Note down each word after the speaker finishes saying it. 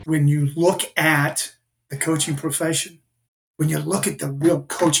When you look at the coaching profession, when you look at the real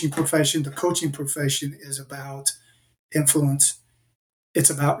coaching profession, the coaching profession is about influence. It's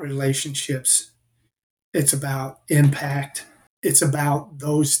about relationships. It's about impact. It's about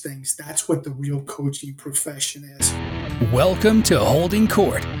those things. That's what the real coaching profession is. Welcome to Holding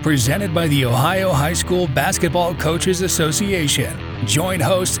Court, presented by the Ohio High School Basketball Coaches Association. Join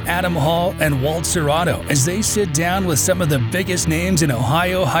hosts Adam Hall and Walt Serrato as they sit down with some of the biggest names in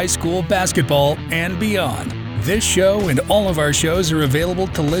Ohio high school basketball and beyond. This show and all of our shows are available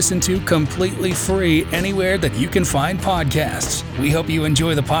to listen to completely free anywhere that you can find podcasts. We hope you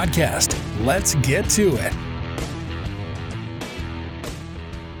enjoy the podcast. Let's get to it.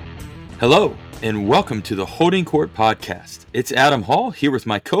 Hello, and welcome to the Holding Court podcast. It's Adam Hall here with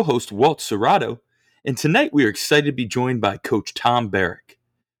my co-host Walt Serrato, and tonight we are excited to be joined by Coach Tom Barrick.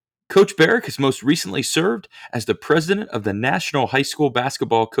 Coach Barrick has most recently served as the president of the National High School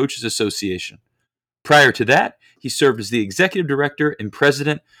Basketball Coaches Association. Prior to that, he served as the executive director and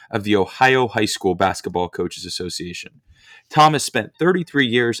president of the Ohio High School Basketball Coaches Association. Tom has spent 33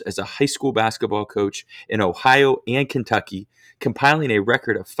 years as a high school basketball coach in Ohio and Kentucky, compiling a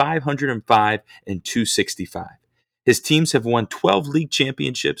record of 505 and 265. His teams have won 12 league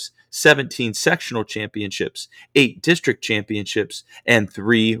championships, 17 sectional championships, 8 district championships, and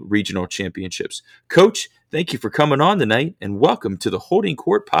 3 regional championships. Coach, thank you for coming on tonight, and welcome to the Holding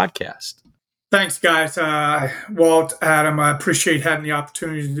Court podcast. Thanks, guys. Walt, Adam, I appreciate having the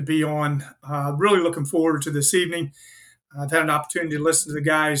opportunity to be on. Really looking forward to this evening. I've had an opportunity to listen to the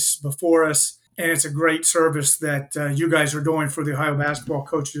guys before us, and it's a great service that you guys are doing for the Ohio Basketball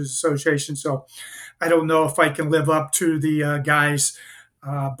Coaches Association. So I don't know if I can live up to the guys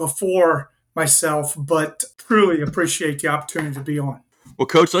before myself, but truly appreciate the opportunity to be on. Well,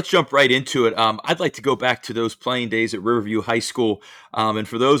 Coach, let's jump right into it. I'd like to go back to those playing days at Riverview High School. And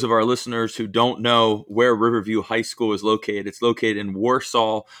for those of our listeners who don't know where Riverview High School is located, it's located in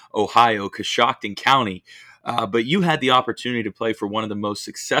Warsaw, Ohio, Coshocton County. But you had the opportunity to play for one of the most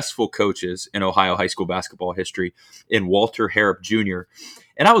successful coaches in Ohio high school basketball history, in Walter Harrop Jr.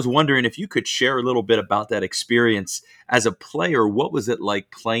 And I was wondering if you could share a little bit about that experience as a player. What was it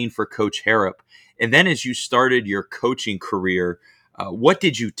like playing for Coach Harrop? And then as you started your coaching career, what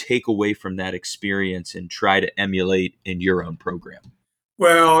did you take away from that experience and try to emulate in your own program?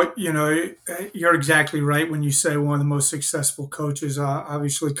 Well, you're exactly right when you say one of the most successful coaches.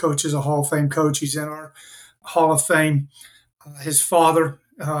 Obviously, Coach is a Hall of Fame coach. He's in our Hall of Fame. His father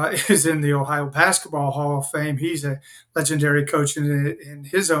is in the Ohio Basketball Hall of Fame. He's a legendary coach in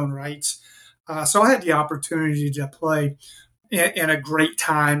his own rights. So I had the opportunity to play in a great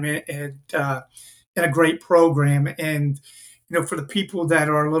time and in a great program. And for the people that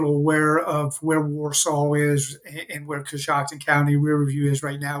are a little aware of where Warsaw is and where Coshocton County, Riverview is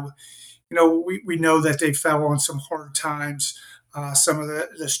right now, we know that they fell on some hard times. Some of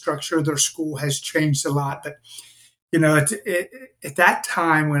the structure of their school has changed a lot. But, at that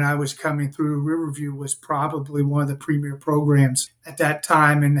time when I was coming through, Riverview was probably one of the premier programs at that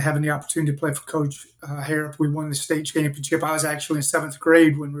time. And having the opportunity to play for Coach Harrop, we won the state championship. I was actually in 7th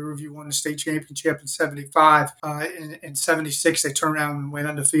grade when Riverview won the state championship in 75. In 76, they turned around and went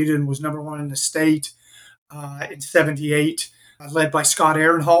undefeated and was number 1 in the state. In 78, led by Scott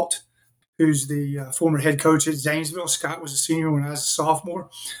Aaronholt, who's the former head coach at Zanesville. Scott was a senior when I was a sophomore.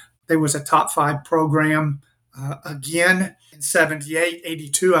 They was a top 5 program. Again, in 78,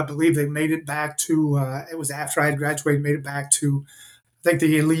 82, I believe they made it back to, it was after I had graduated, made it back to, I think,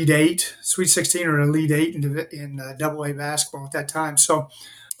 the Elite 8, Sweet 16 or Elite 8 in AA basketball at that time. So,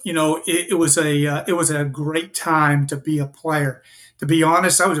 it was a great time to be a player. To be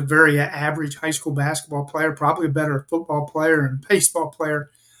honest, I was a very average high school basketball player, probably a better football player and baseball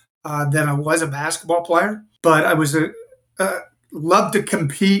player than I was a basketball player. But I was loved to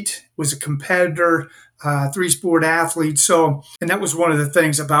compete, was a competitor, 3-sport athlete. So, and that was one of the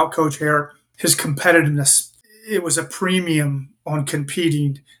things about Coach Harrop, his competitiveness. It was a premium on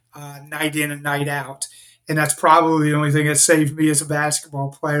competing night in and night out. And that's probably the only thing that saved me as a basketball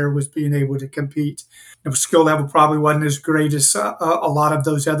player, was being able to compete. The skill level probably wasn't as great as a lot of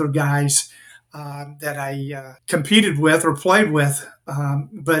those other guys that I competed with or played with.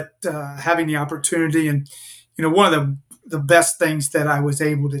 But having the opportunity, and, one of the best things that I was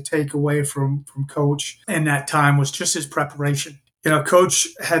able to take away from Coach in that time was just his preparation. Coach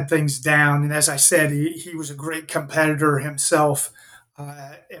had things down. And as I said, he was a great competitor himself.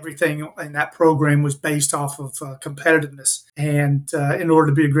 Everything in that program was based off of competitiveness. And in order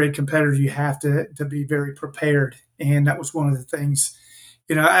to be a great competitor, you have to be very prepared. And that was one of the things,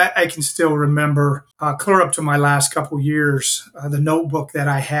 I can still remember clear up to my last couple years, the notebook that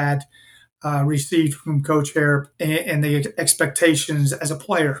I had received from Coach Harrop and the expectations as a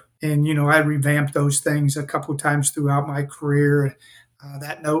player. And, I revamped those things a couple of times throughout my career,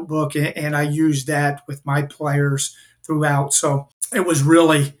 that notebook, and I used that with my players throughout. So it was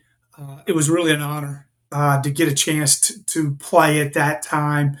really an honor to get a chance to play at that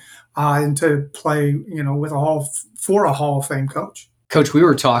time and to play, with for a Hall of Fame coach. Coach, we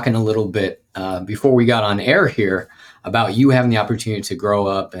were talking a little bit before we got on air here about you having the opportunity to grow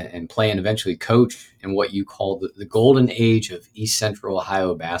up and play and eventually coach in what you call the golden age of East Central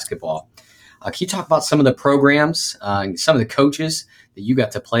Ohio basketball. Can you talk about some of the programs, some of the coaches that you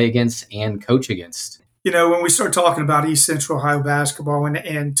got to play against and coach against? When we start talking about East Central Ohio basketball,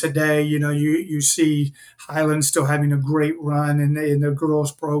 and today, you see Highland still having a great run in the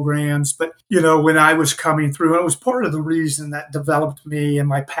girls programs. But, when I was coming through, and it was part of the reason that developed me and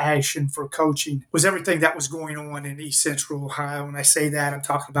my passion for coaching was everything that was going on in East Central Ohio. When I say that, I'm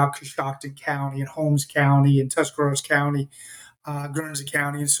talking about Coshocton County and Holmes County and Tuscarawas County, Guernsey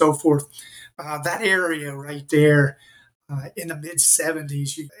County, and so forth. That area right there, in the mid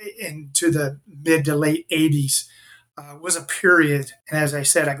 70s into the mid to late 80s was a period. And as I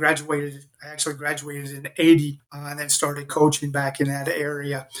said, I actually graduated in 80 and then started coaching back in that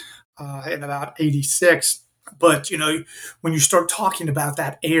area in about 86. But, when you start talking about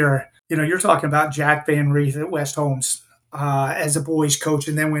that era, you're talking about Jack Van Reeth at West Holmes as a boys coach,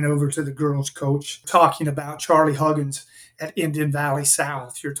 and then went over to the girls coach, talking about Charlie Huggins at Indian Valley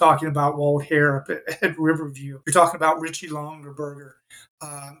South. You're talking about Walt Harrop at Riverview. You're talking about Richie Longerberger,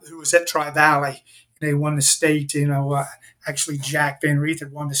 who was at Tri-Valley. They won the state, actually Jack Van Reeth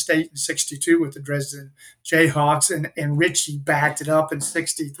had won the state in 62 with the Dresden Jayhawks, and Richie backed it up in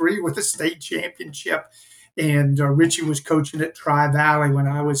 63 with the state championship. And Richie was coaching at Tri-Valley when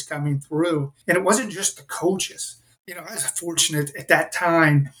I was coming through. And it wasn't just the coaches. I was fortunate at that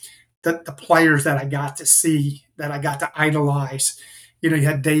time that the players that I got to see, that I got to idolize. You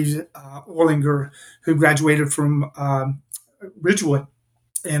had Dave Orlinger, who graduated from Ridgewood.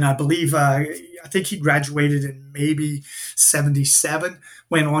 And I believe, I think he graduated in maybe 77,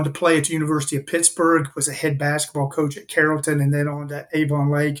 went on to play at the University of Pittsburgh, was a head basketball coach at Carrollton, and then on to Avon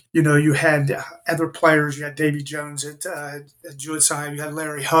Lake. You had other players. You had Davy Jones at Jewett-Side. You had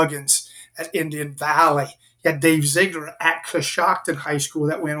Larry Huggins at Indian Valley. You had Dave Ziegler at Coshocton High School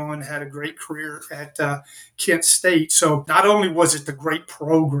that went on and had a great career at Kent State. So not only was it the great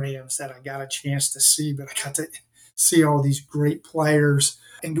programs that I got a chance to see, but I got to see all these great players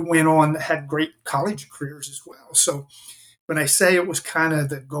and went on, had great college careers as well. So when I say it was kind of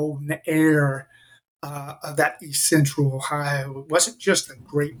the golden era of that East Central Ohio, it wasn't just the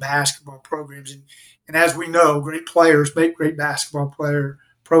great basketball programs. And as we know, great players make great basketball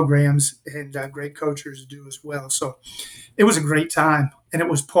programs, and great coaches do as well. So it was a great time, and it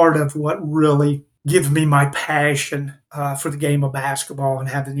was part of what really gave me my passion for the game of basketball and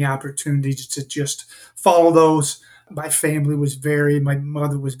having the opportunity to just follow those. My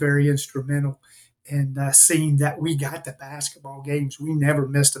mother was very instrumental in seeing that we got the basketball games. We never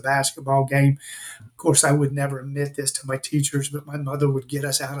missed a basketball game. Of course, I would never admit this to my teachers, but my mother would get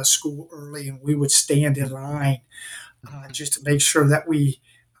us out of school early, and we would stand in line just to make sure that we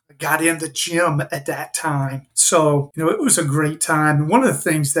got in the gym at that time. So, it was a great time. And one of the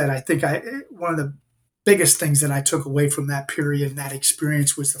things that one of the biggest things that I took away from that period and that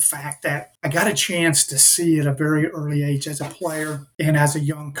experience was the fact that I got a chance to see at a very early age as a player and as a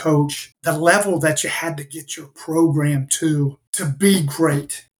young coach, the level that you had to get your program to be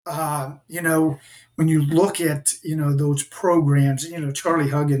great. When you look at, those programs, Charlie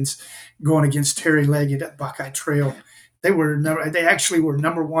Huggins going against Terry Leggett at Buckeye Trail, they actually were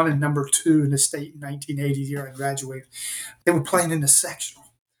number one and number two in the state in 1980, the year I graduated. They were playing in the sectional.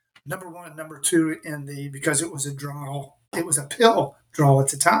 Number one and number two because it was a draw. It was a pill draw at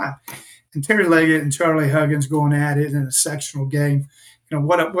the time. And Terry Leggett and Charlie Huggins going at it in a sectional game.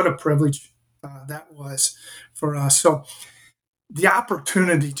 What a privilege that was for us. So the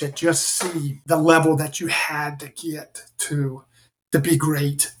opportunity to just see the level that you had to get to be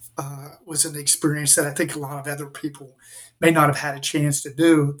great was an experience that I think a lot of other people may not have had a chance to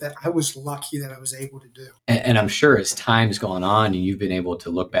do, that I was lucky that I was able to do. And I'm sure as time's gone on and you've been able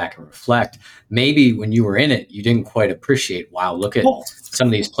to look back and reflect, maybe when you were in it, you didn't quite appreciate, wow, look at some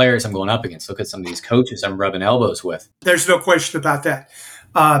of these players I'm going up against. Look at some of these coaches I'm rubbing elbows with. There's no question about that.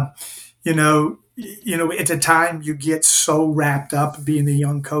 At the time you get so wrapped up being a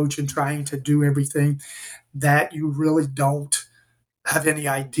young coach and trying to do everything that you really don't have any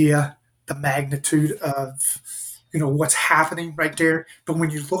idea the magnitude of what's happening right there. But when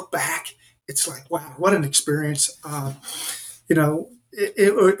you look back, it's like, wow, what an experience.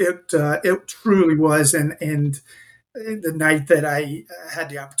 It truly was. And the night that I had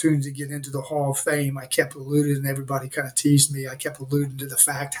the opportunity to get into the Hall of Fame, I kept alluding, and everybody kind of teased me. I kept alluding to the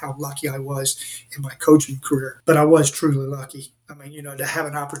fact how lucky I was in my coaching career, but I was truly lucky. I mean, to have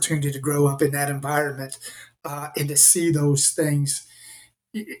an opportunity to grow up in that environment and to see those things.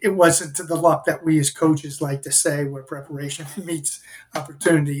 It wasn't the luck that we as coaches like to say, where preparation meets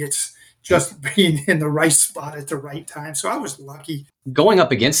opportunity. It's just being in the right spot at the right time. So I was lucky. Going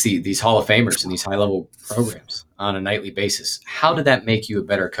up against these Hall of Famers and these high level programs on a nightly basis, how did that make you a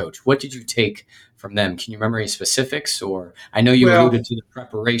better coach? What did you take from them? Can you remember any specifics? Or I know you Well, alluded to the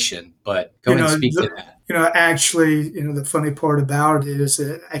preparation, but go ahead and speak to that. actually, the funny part about it is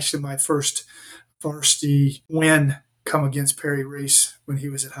that actually my first varsity win come against Perry Reese when he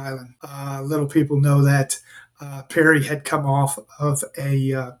was at Highland. Little people know that Perry had come off of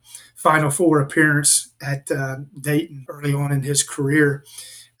a Final Four appearance at Dayton early on in his career.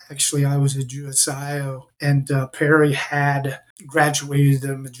 Actually, I was at USIO, and Perry had graduated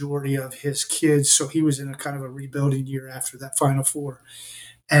the majority of his kids, so he was in a kind of a rebuilding year after that Final Four.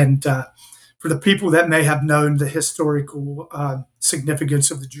 And for the people that may have known the historical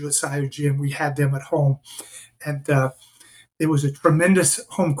significance of the USIO gym, we had them at home, and it was a tremendous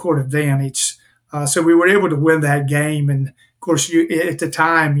home court advantage. So we were able to win that game, and of course, at the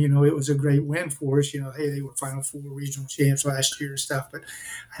time, it was a great win for us. Hey, they were Final Four regional champs last year and stuff. But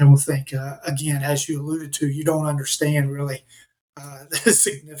I don't think, again, as you alluded to, you don't understand really the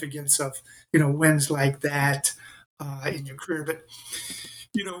significance of wins like that in your career. But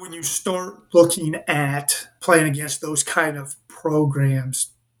when you start looking at playing against those kind of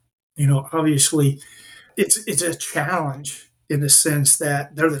programs, obviously it's a challenge in the sense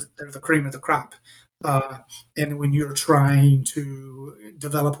that they're the cream of the crop. And when you're trying to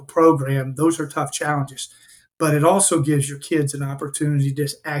develop a program, those are tough challenges. But it also gives your kids an opportunity to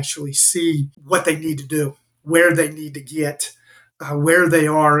actually see what they need to do, where they need to get, where they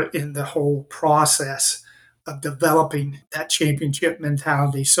are in the whole process of developing that championship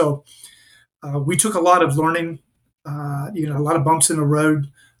mentality. So we took a lot of learning, a lot of bumps in the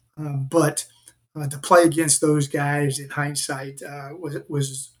road, but to play against those guys in hindsight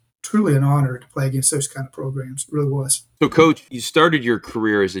was truly an honor to play against those kind of programs. It really was. So, Coach, you started your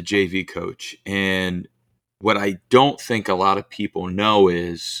career as a JV coach, and what I don't think a lot of people know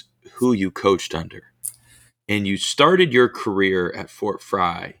is who you coached under. And you started your career at Fort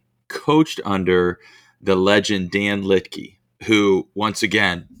Fry, coached under the legend Dan Litke, who, once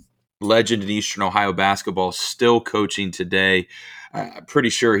again, legend in Eastern Ohio basketball, still coaching today. I'm pretty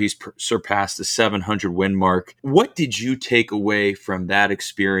sure he's surpassed the 700 win mark. What did you take away from that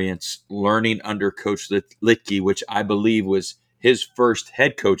experience learning under Coach Litke, which I believe was his first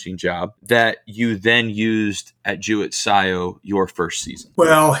head coaching job, that you then used at Jewett-Scio your first season?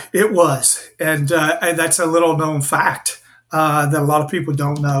 Well, it was. And that's a little known fact that a lot of people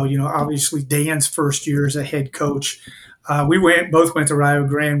don't know. Obviously, Dan's first year as a head coach, we both went to Rio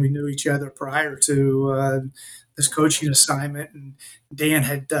Grande. We knew each other prior to this coaching assignment, and Dan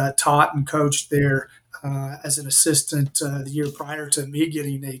had taught and coached there as an assistant the year prior to me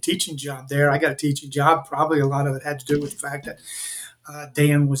getting a teaching job there. I got a teaching job. Probably a lot of it had to do with the fact that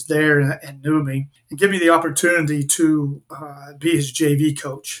Dan was there and knew me and give me the opportunity to be his JV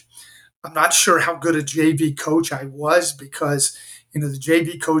coach. I'm not sure how good a JV coach I was because, the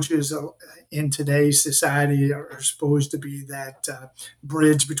JV coaches in today's society are supposed to be that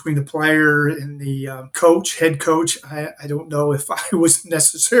bridge between the player and the head coach. I don't know if I was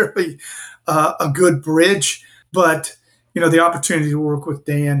necessarily a good bridge, but, the opportunity to work with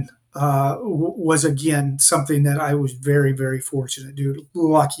Dan was, again, something that I was very, very fortunate, dude.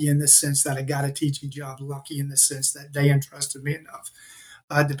 Lucky in the sense that I got a teaching job, lucky in the sense that Dan trusted me enough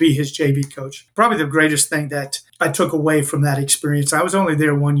to be his JV coach. Probably the greatest thing that I took away from that experience, I was only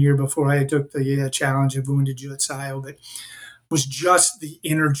there 1 year before I took the challenge of going to Jewett-Scio, but was just the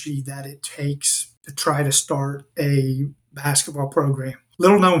energy that it takes to try to start a basketball program.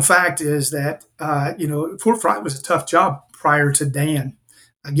 Little known fact is that, Fort Fry was a tough job prior to Dan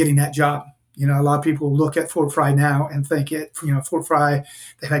getting that job. A lot of people look at Fort Fry now and think Fort Fry,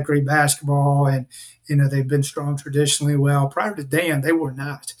 they've had great basketball and, they've been strong traditionally. Well, prior to Dan, they were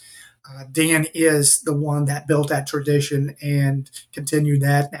not. Dan is the one that built that tradition and continued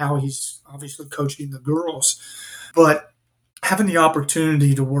that. Now he's obviously coaching the girls. But having the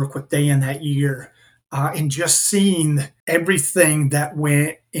opportunity to work with Dan that year and just seeing everything that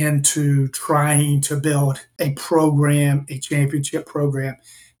went into trying to build a program, a championship program,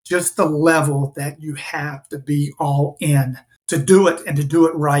 just the level that you have to be all in to do it and to do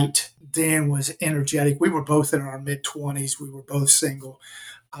it right. Dan was energetic. We were both in our mid-20s. We were both single.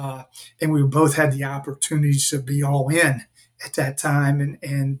 And we both had the opportunity to be all in at that time.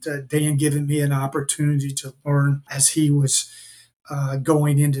 And Dan giving me an opportunity to learn as he was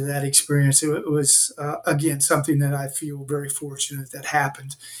going into that experience. It was, again, something that I feel very fortunate that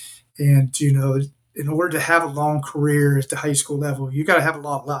happened. And, in order to have a long career at the high school level, you got to have a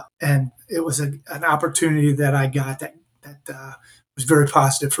lot of luck. And it was an opportunity that I got that was very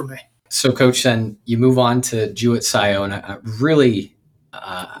positive for me. So, Coach, then you move on to Jewett-Scio, and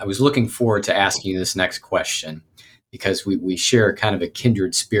I was looking forward to asking you this next question because we share kind of a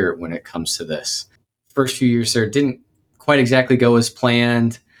kindred spirit when it comes to this. First few years there didn't quite exactly go as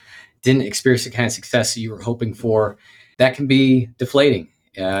planned, didn't experience the kind of success that you were hoping for. That can be deflating.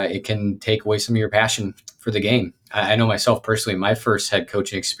 It can take away some of your passion for the game. I know myself personally, my first head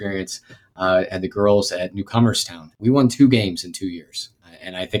coaching experience had the girls at Newcomerstown. We won 2 games in 2 years.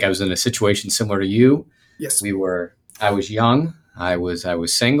 And I think I was in a situation similar to you. Yes. I was young. I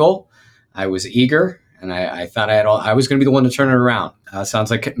was single. I was eager. And I thought I was going to be the one to turn it around.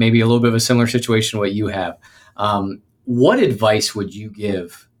 Sounds like maybe a little bit of a similar situation to what you have. What advice would you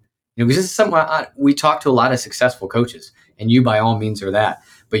give? Because this is something we talk to a lot of successful coaches, and you by all means are that.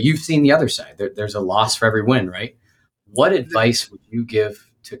 But you've seen the other side. There's a loss for every win, right? What advice would you give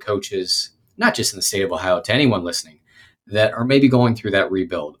to coaches, not just in the state of Ohio, to anyone listening, that are maybe going through that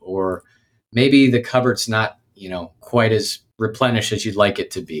rebuild, or maybe the cupboard's not, quite as replenished as you'd like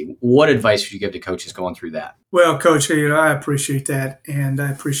it to be? What advice would you give to coaches going through that? Well, Coach, I appreciate that. And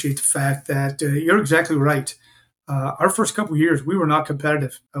I appreciate the fact that you're exactly right. Our first couple of years, we were not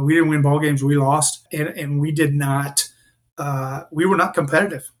competitive. We didn't win ball games. We lost. And we did not, we were not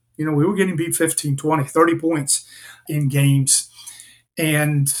competitive. We were getting beat 15, 20, 30 points in games.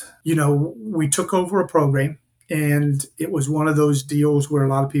 And, we took over a program. And it was one of those deals where a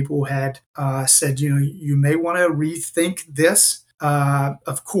lot of people had said, you may want to rethink this.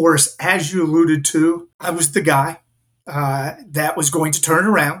 Of course, as you alluded to, I was the guy that was going to turn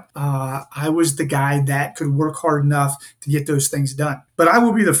around. I was the guy that could work hard enough to get those things done. But I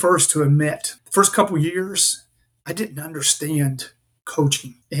will be the first to admit, the first couple of years, I didn't understand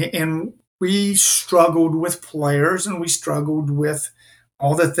coaching. And we struggled with players, and we struggled with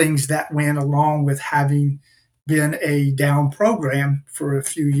all the things that went along with having been a down program for a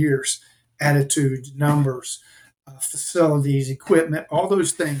few years. Attitudes, numbers, facilities, equipment, all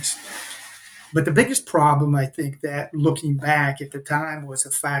those things. But the biggest problem, I think, that looking back at the time was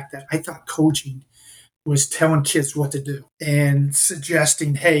the fact that I thought coaching was telling kids what to do and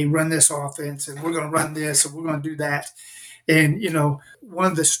suggesting, hey, run this offense, and we're going to run this, and we're going to do that. And, one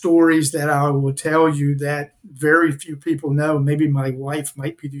of the stories that I will tell you that very few people know, maybe my wife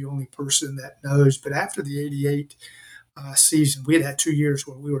might be the only person that knows, but after the 88 season, we had 2 years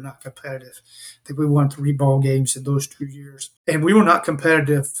where we were not competitive. I think we won 3 ball games in those 2 years. And we were not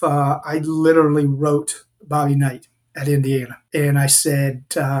competitive. I literally wrote Bobby Knight at Indiana. And I said,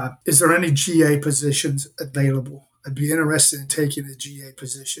 is there any GA positions available? I'd be interested in taking a GA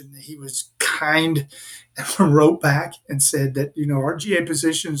position. He was kind and wrote back and said that, our GA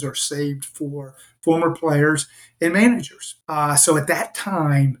positions are saved for former players and managers. So at that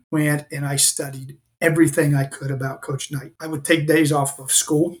time, went and I studied everything I could about Coach Knight. I would take days off of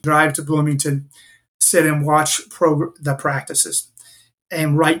school, drive to Bloomington, sit and watch the practices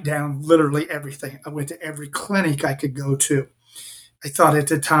and write down literally everything. I went to every clinic I could go to. I thought at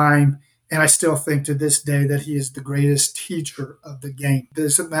the time, and I still think to this day, that he is the greatest teacher of the game. It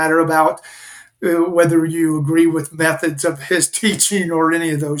doesn't matter about whether you agree with methods of his teaching or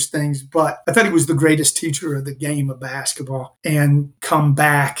any of those things, but I thought he was the greatest teacher of the game of basketball, and come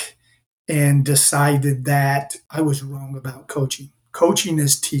back and decided that I was wrong about coaching. Coaching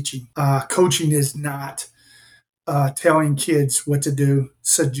is teaching. Coaching is not telling kids what to do,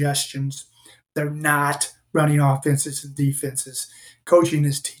 suggestions. They're not running offenses and defenses. Coaching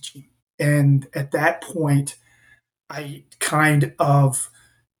is teaching. And at that point, I kind of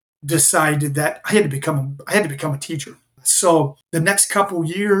decided that I had to become a teacher. So the next couple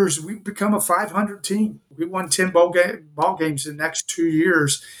years, we've become a 500 team. We won 10 ball games the next 2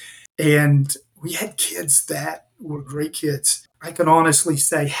 years. And we had kids that were great kids. I can honestly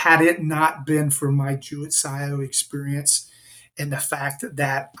say, had it not been for my Jewett-Scio experience and the fact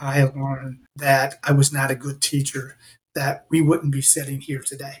that I learned that I was not a good teacher, that we wouldn't be sitting here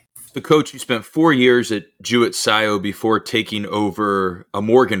today. So, Coach, you spent 4 years at Jewett-Scio before taking over a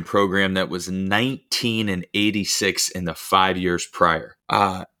Morgan program that was 19-86 in the 5 years prior.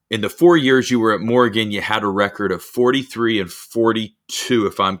 In the 4 years you were at Morgan, you had a record of 43 and 42,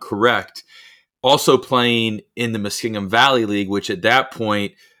 if I'm correct. Also playing in the Muskingum Valley League, which at that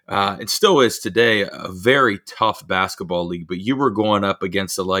point, it still is today, a very tough basketball league. But you were going up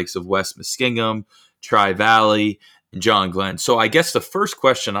against the likes of West Muskingum, Tri-Valley, and John Glenn. So I guess the first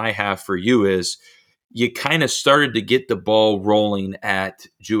question I have for you is, you kind of started to get the ball rolling at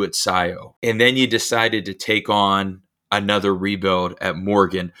Jewett-Scio, and then you decided to take on another rebuild at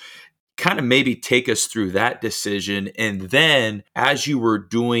Morgan. Kind of maybe take us through that decision. And then as you were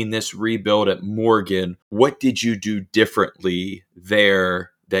doing this rebuild at Morgan, what did you do differently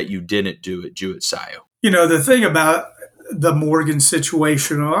there that you didn't do at Jewett-Scio? The thing about the Morgan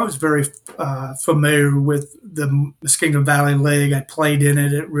situation, I was very familiar with the Muskingum Valley League. I played in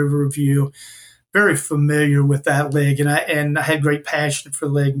it at Riverview, very familiar with that league. And I had great passion for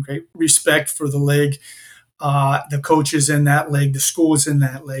the league and great respect for the league. The coaches in that league, the schools in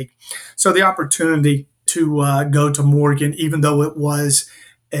that league. So the opportunity to go to Morgan, even though it was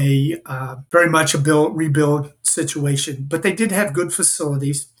a very much a rebuild situation, but they did have good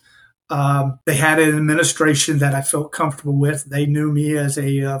facilities. They had an administration that I felt comfortable with. They knew me as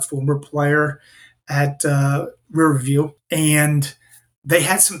a former player at Riverview, and they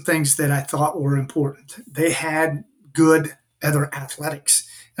had some things that I thought were important. They had good other athletics.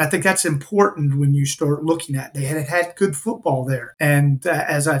 And I think that's important when you start looking at. They had good football there. And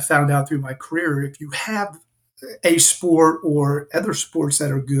as I found out through my career, if you have a sport or other sports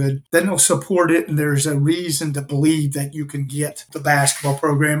that are good, then they'll support it. And there's a reason to believe that you can get the basketball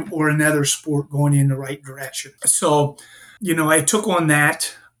program or another sport going in the right direction. So, I took on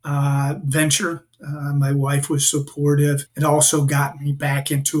that venture. My wife was supportive. It also got me back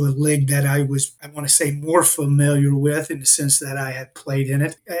into a league that I want to say, more familiar with, in the sense that I had played in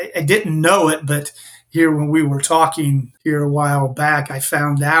it. I didn't know it, but here when we were talking here a while back, I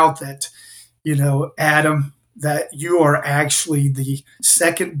found out that, Adam, that you are actually the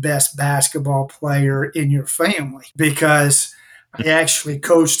second best basketball player in your family, because I actually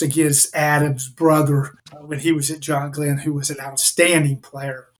coached against Adam's brother when he was at John Glenn, who was an outstanding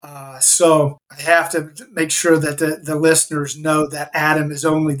player. So I have to make sure that the listeners know that Adam is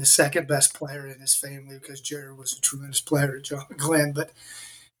only the second best player in his family, because Jerry was a tremendous player at John Glenn. But,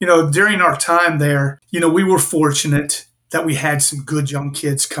 during our time there, we were fortunate that we had some good young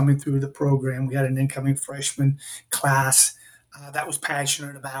kids coming through the program. We had an incoming freshman class that was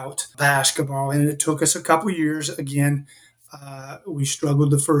passionate about basketball, and it took us a couple years. Again, we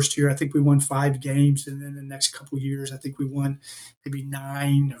struggled the first year. I think we won 5 games, and then the next couple of years, I think we won maybe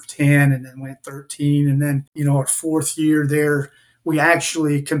 9 or 10, and then went 13. And then, our fourth year there, we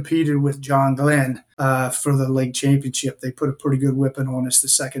actually competed with John Glenn for the league championship. They put a pretty good whipping on us the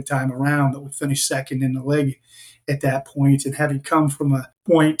second time around, but we finished second in the league at that point. And having come from a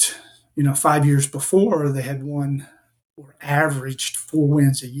point, 5 years before, they had won or averaged 4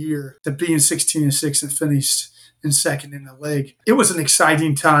 wins a year, to being 16-6 and finished in second in the league. It was an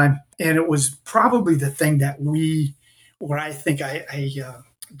exciting time, and it was probably the thing that I think I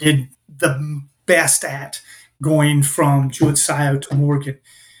did the best at going from Jewett-Scio to Morgan,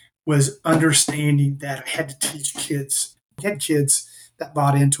 was understanding that I had to teach kids. We had kids that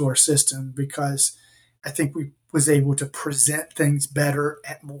bought into our system, because I think we was able to present things better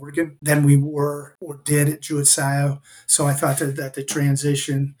at Morgan than we were or did at Jewett-Scio. So I thought that the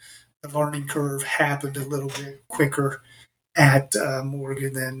transition, the learning curve, happened a little bit quicker at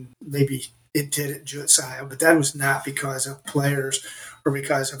Morgan than maybe it did at Jewett-Scio. But that was not because of players or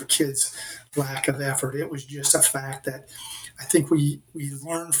because of a kid's lack of effort. It was just a fact that I think we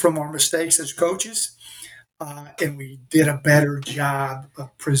learned from our mistakes as coaches, and we did a better job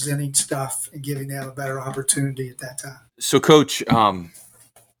of presenting stuff and giving them a better opportunity at that time. So, Coach,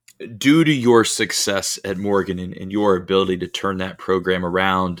 due to your success at Morgan and your ability to turn that program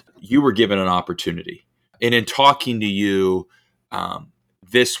around, you were given an opportunity. And in talking to you,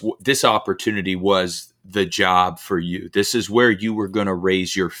 this opportunity was the job for you. This is where you were going to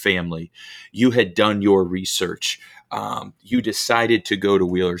raise your family. You had done your research. You decided to go to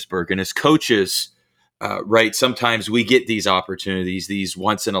Wheelersburg. And as coaches, right, sometimes we get these opportunities, these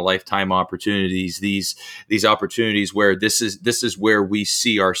once in a lifetime opportunities, these opportunities where this is where we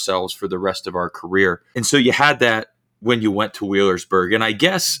see ourselves for the rest of our career. And so you had that when you went to Wheelersburg. And I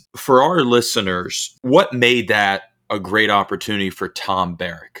guess for our listeners, what made that a great opportunity for Tom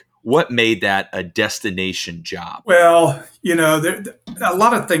Barrick? What made that a destination job? Well, a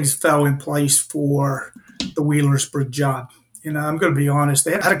lot of things fell in place for the Wheelersburg job. I'm going to be honest.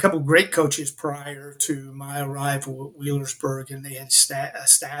 They had a couple great coaches prior to my arrival at Wheelersburg, and they had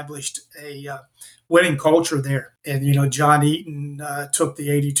established a winning culture there. And, John Eaton took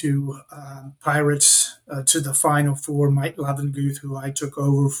the 82 Pirates to the Final Four. Mike Levenguth, who I took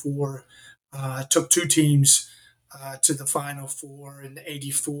over for, took two teams to the Final Four in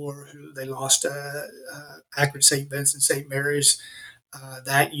 '84. Who they lost Akron St. Vincent St. Mary's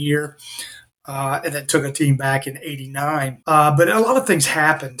that year. And then took a team back in '89. But a lot of things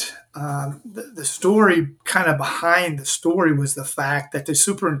happened. The story kind of behind the story was the fact that the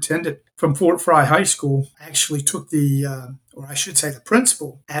superintendent from Fort Fry High School actually took or I should say the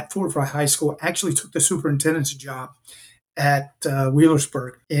principal at Fort Fry High School actually took the superintendent's job at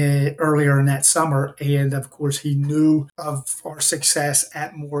Wheelersburg earlier in that summer. And of course, he knew of our success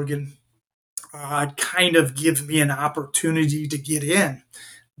at Morgan. Kind of gives me an opportunity to get in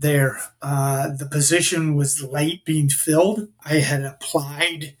there. The position was late being filled. I had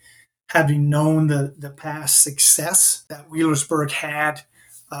applied, having known the past success that Wheelersburg had.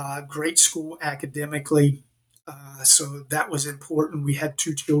 Great school academically. So that was important. We had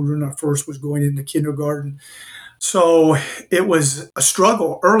two children. Our first was going into kindergarten. So it was a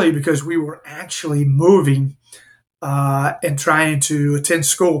struggle early because we were actually moving and trying to attend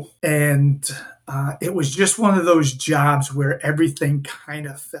school. And it was just one of those jobs where everything kind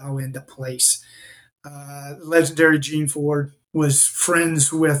of fell into place. Legendary Gene Ford was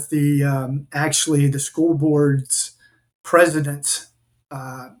friends with actually the school board's president's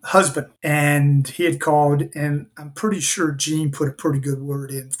husband, and he had called, and I'm pretty sure Gene put a pretty good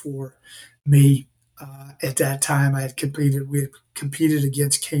word in for me. At that time, we had competed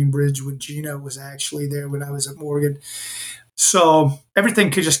against Cambridge when Gino was actually there when I was at Morgan. So everything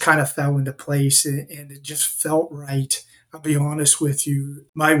just kind of fell into place, and it just felt right. I'll be honest with you.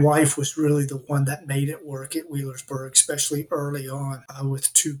 My wife was really the one that made it work at Wheelersburg, especially early on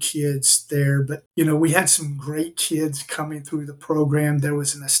with two kids there. But, we had some great kids coming through the program. There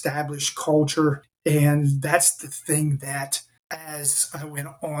was an established culture. And that's the thing that as I went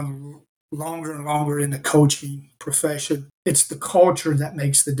on longer and longer in the coaching profession, it's the culture that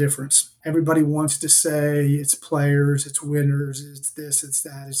makes the difference. Everybody wants to say it's players, it's winners, it's this, it's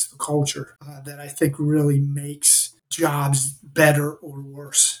that. It's the culture that I think really makes jobs better or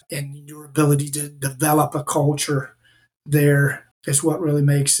worse. And your ability to develop a culture there is what really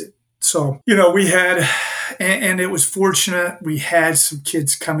makes it. So, we had, and it was fortunate, we had some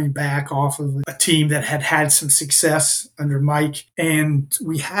kids coming back off of a team that had some success under Mike. And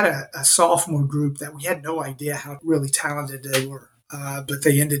we had a sophomore group that we had no idea how really talented they were. But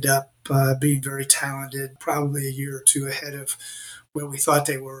they ended up being very talented, probably a year or two ahead of where we thought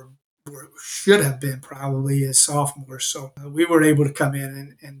they should have been probably as sophomores. So we were able to come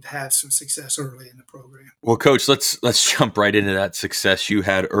in and have some success early in the program. Well, Coach, let's jump right into that success you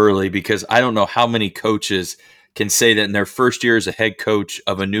had early, because I don't know how many coaches can say that in their first year as a head coach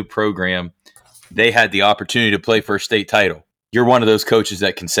of a new program, they had the opportunity to play for a state title. You're one of those coaches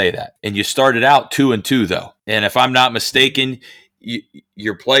that can say that. And you started out 2-2 though. And if I'm not mistaken,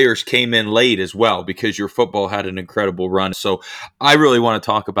 your players came in late as well because your football had an incredible run. So I really want to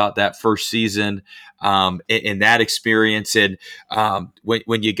talk about that first season and that experience. And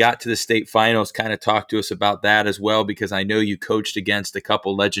when you got to the state finals, kind of talk to us about that as well, because I know you coached against a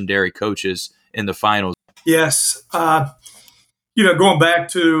couple legendary coaches in the finals. Yes. Going back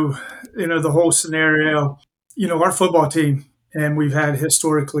to, the whole scenario, our football team, and we've had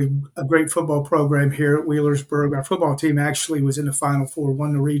historically a great football program here at Wheelersburg. Our football team actually was in the Final Four,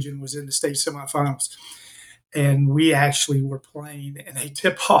 won the region, was in the state semifinals. And we actually were playing in a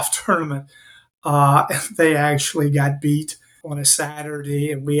tip-off tournament. They actually got beat on a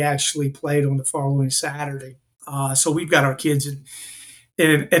Saturday, and we actually played on the following Saturday. So we've got our kids in.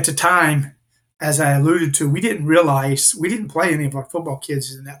 And at the time, as I alluded to, we didn't play any of our football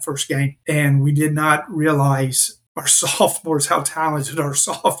kids in that first game. And we did not realize our sophomores, how talented our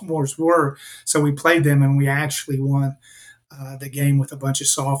sophomores were. So we played them, and we actually won the game with a bunch of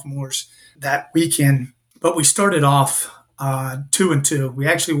sophomores that weekend. But we started off 2-2. We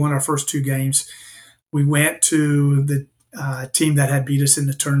actually won our first two games. We went to the team that had beat us in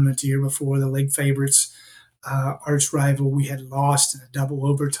the tournament the year before, the league favorites, arch rival. We had lost in a double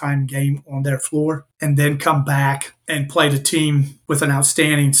overtime game on their floor, and then come back and played a team with an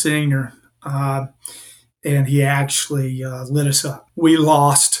outstanding senior. And he actually lit us up. We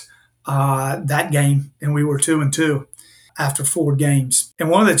lost that game, and we were 2-2 after 4 games. And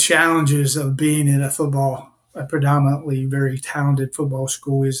one of the challenges of being in a predominantly very talented football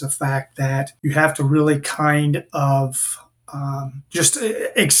school, is the fact that you have to really kind of just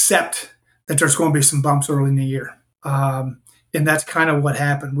accept that there's going to be some bumps early in the year. And that's kind of what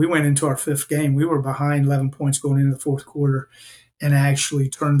happened. We went into our fifth game. We were behind 11 points going into the fourth quarter and actually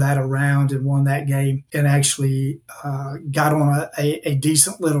turned that around and won that game and actually got on a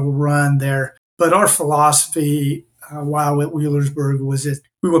decent little run there. But our philosophy while at Wheelersburg was that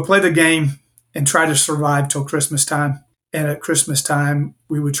we would play the game and try to survive till Christmas time. And at Christmas time,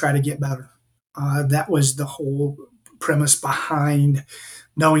 we would try to get better. That was the whole premise behind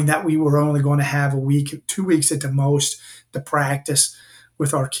knowing that we were only going to have a week, 2 weeks at the most to practice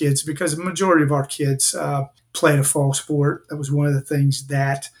with our kids because the majority of our kids played a fall sport. That was one of the things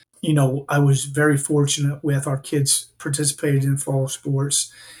that, I was very fortunate with. Our kids participated in fall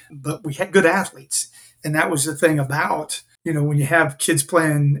sports, but we had good athletes. And that was the thing about, when you have kids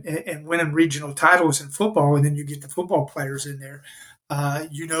playing and winning regional titles in football, and then you get the football players in there,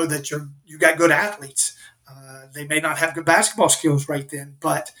 that you got good athletes. They may not have good basketball skills right then,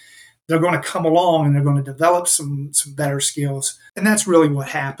 but they're going to come along and they're going to develop some better skills. And that's really what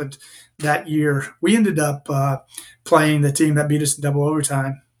happened that year. We ended up playing the team that beat us in double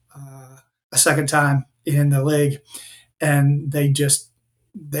overtime a second time in the league, and they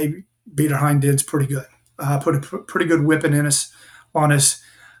beat our hind ends pretty good. Put a pretty good whipping on us.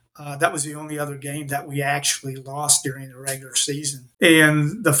 That was the only other game that we actually lost during the regular season.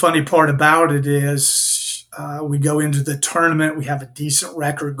 And the funny part about it is we go into the tournament. We have a decent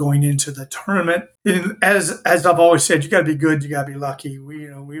record going into the tournament. And as I've always said, you got to be good. You got to be lucky.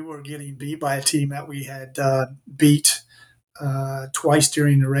 We were getting beat by a team that we had beat twice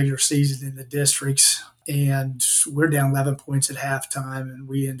during the regular season in the districts. And we're down 11 points at halftime, and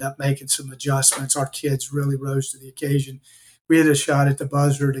we end up making some adjustments. Our kids really rose to the occasion. We had a shot at the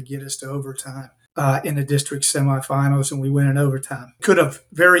buzzer to get us to overtime in the district semifinals, and we win in overtime. Could have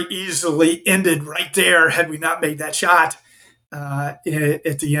very easily ended right there had we not made that shot at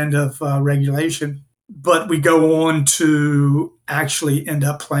the end of regulation. But we go on to actually end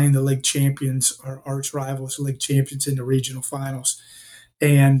up playing the league champions, our arch rivals, league champions in the regional finals.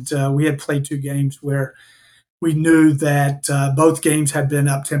 And we had played 2 games where we knew that both games had been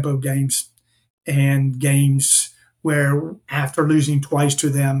up-tempo games and games where after losing twice to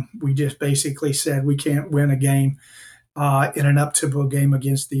them, we just basically said we can't win a game in an up-tempo game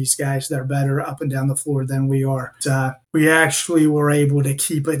against these guys that are better up and down the floor than we are. We actually were able to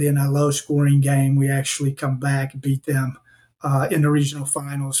keep it in a low-scoring game. We actually come back and beat them in the regional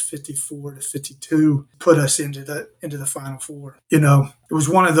finals, 54-52, put us into the Final Four. It was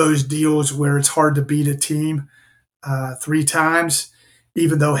one of those deals where it's hard to beat a team 3 times,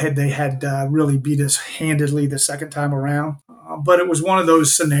 even though they had really beat us handedly the second time around. But it was one of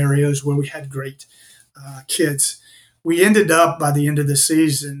those scenarios where we had great kids. We ended up, by the end of the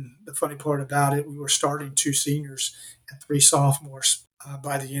season, the funny part about it, we were starting 2 seniors and 3 sophomores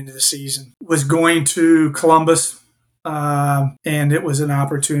by the end of the season. Was going to Columbus. And it was an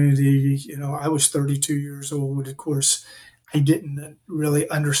opportunity. I was 32 years old. Of course, I didn't really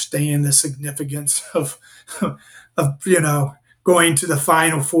understand the significance of going to the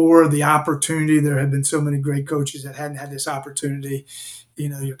Final Four, the opportunity. There had been so many great coaches that hadn't had this opportunity.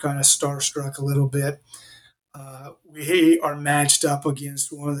 You're kind of starstruck a little bit. We are matched up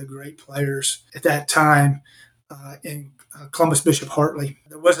against one of the great players at that time in Columbus Bishop Hartley.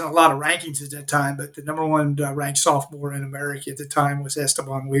 There wasn't a lot of rankings at that time, but the number 1 ranked sophomore in America at the time was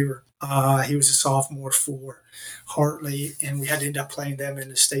Esteban Weaver. He was a sophomore for Hartley, and we had to end up playing them in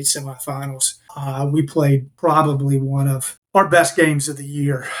the state semifinals. We played probably one of our best games of the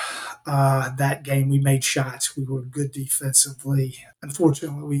year. That game, we made shots. We were good defensively.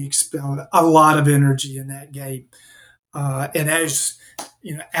 Unfortunately, we expelled a lot of energy in that game. And as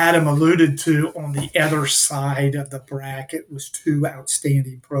Adam alluded to, on the other side of the bracket was 2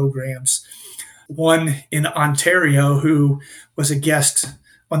 outstanding programs. One in Ontario, who was a guest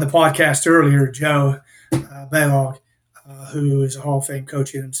on the podcast earlier, Joe Baylog, who is a Hall of Fame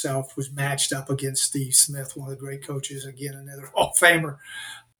coach in himself, was matched up against Steve Smith, one of the great coaches, again, another Hall of Famer,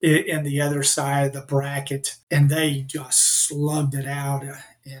 in the other side of the bracket. And they just slugged it out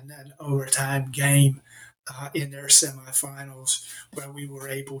in an overtime game in their semifinals, where we were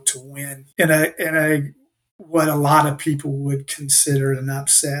able to win in a what a lot of people would consider an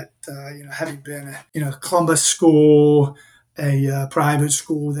upset. Having been a Columbus school, a private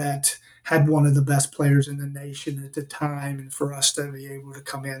school that had one of the best players in the nation at the time, and for us to be able to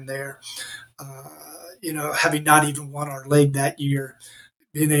come in there, having not even won our league that year,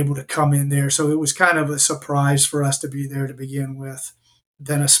 being able to come in there. So it was kind of a surprise for us to be there to begin with,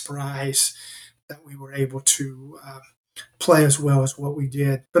 then a surprise that we were able to play as well as what we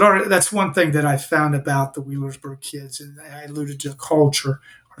did. But that's one thing that I found about the Wheelersburg kids, and I alluded to culture.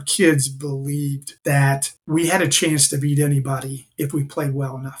 Our our kids believed that we had a chance to beat anybody if we played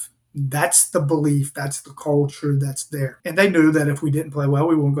well enough. That's the belief, that's the culture that's there. And they knew that if we didn't play well,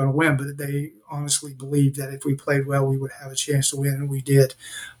 we weren't going to win, but they honestly believed that if we played well, we would have a chance to win, and we did.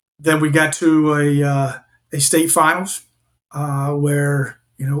 Then we got to a state finals where,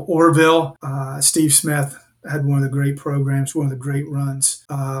 Orville, Steve Smith had one of the great programs, one of the great runs.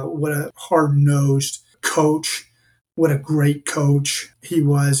 What a hard-nosed coach. What a great coach he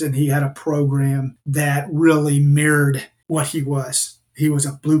was, and he had a program that really mirrored what he was. He was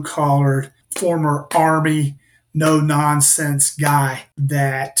a blue-collared, former Army, no-nonsense guy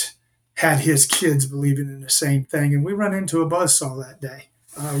that had his kids believing in the same thing. And we run into a buzzsaw that day.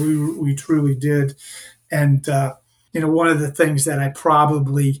 We truly did. And, one of the things that I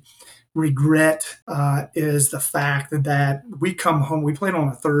probably regret is the fact that we come home. We played on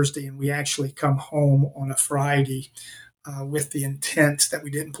a Thursday, and we actually come home on a Friday with the intent that we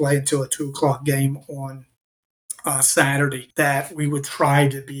didn't play until a 2:00 game on Saturday, that we would try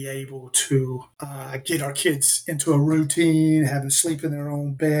to be able to get our kids into a routine, have them sleep in their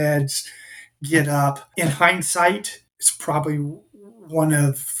own beds, get up. In hindsight, it's probably one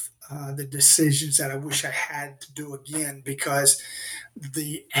of the decisions that I wish I had to do again, because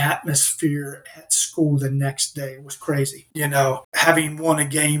the atmosphere at school the next day was crazy. Having won a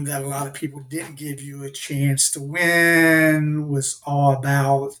game that a lot of people didn't give you a chance to win was all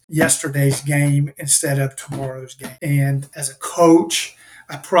about yesterday's game instead of tomorrow's game. And as a coach,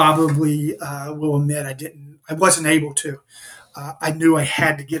 I probably will admit I wasn't able to. I knew I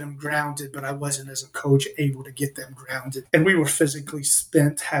had to get them grounded, but I wasn't, as a coach, able to get them grounded. And we were physically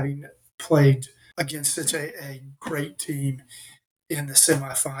spent, having played against such a great team in the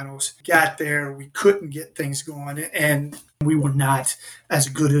semifinals. Got there, we couldn't get things going, and we were not as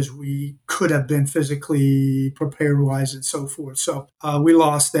good as we could have been physically, prepared-wise, and so forth. So we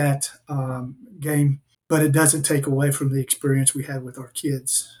lost that game, but it doesn't take away from the experience we had with our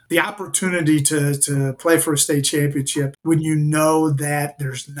kids. The opportunity to play for a state championship when you know that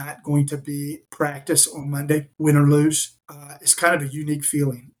there's not going to be practice on Monday, win or lose, is kind of a unique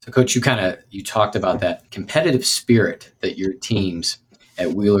feeling. So, Coach, you talked about that competitive spirit that your teams at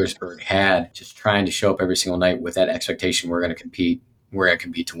Wheelersburg had, just trying to show up every single night with that expectation we're going to compete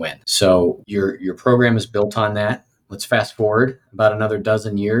to win. So your program is built on that. Let's fast forward about another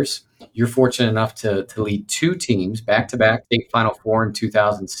dozen years. You're fortunate enough to lead two teams back-to-back state Final Four in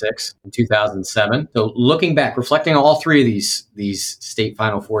 2006 and 2007. So looking back, reflecting on all three of these state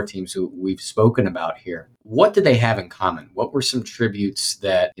Final Four teams who we've spoken about here, what did they have in common? What were some tributes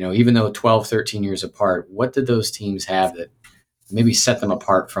that, even though 12, 13 years apart, what did those teams have that maybe set them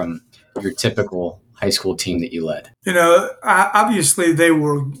apart from your typical high school team that you led? Obviously they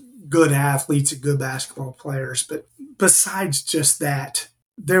were good athletes and good basketball players, but besides just that,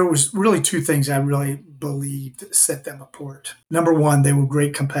 there was really two things I really believed set them apart. Number one, they were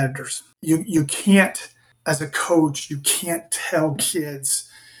great competitors. You can't, as a coach, you can't tell kids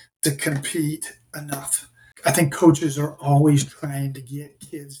to compete enough. I think coaches are always trying to get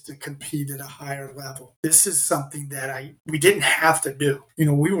kids to compete at a higher level. This is something that we didn't have to do.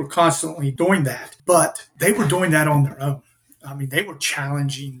 We were constantly doing that, but they were doing that on their own. I mean, they were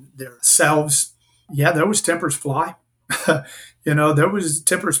challenging themselves. Yeah, there was tempers fly. There was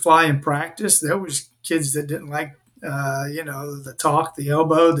tempers fly in practice. There was kids that didn't like, the talk, the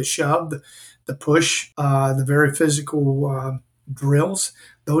elbow, the shove, the push, the very physical drills,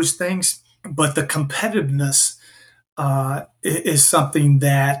 those things. But the competitiveness is something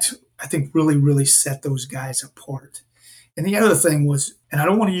that I think really, really set those guys apart. And the other thing was, and I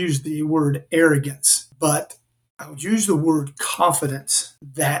don't want to use the word arrogance, but I would use the word confidence,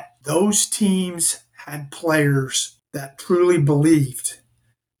 that those teams had players that truly believed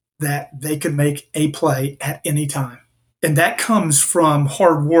that they could make a play at any time. And that comes from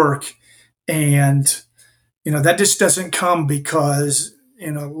hard work. And, that just doesn't come because,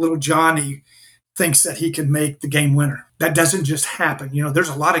 little Johnny thinks that he can make the game winner. That doesn't just happen. There's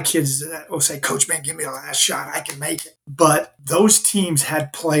a lot of kids that will say, Coach, man, give me the last shot. I can make it. But those teams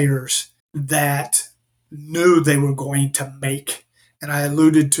had players that knew they were going to make. And I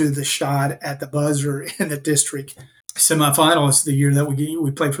alluded to the shot at the buzzer in the district semifinals the year that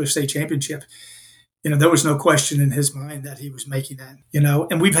we played for the state championship. There was no question in his mind that he was making that,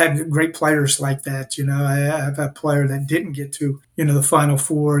 and we've had great players like that. I've had a player that didn't get to, the Final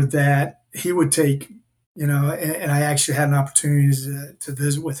Four that he would take, and I actually had an opportunity to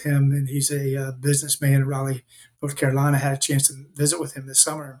visit with him, and he's a businessman in Raleigh, North Carolina. I had a chance to visit with him this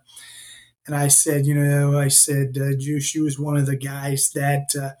summer. And I said, Juice, you was one of the guys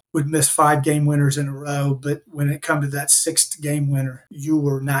that would miss 5 game winners in a row. But when it come to that 6th game winner, you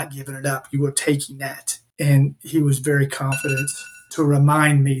were not giving it up. You were taking that. And he was very confident to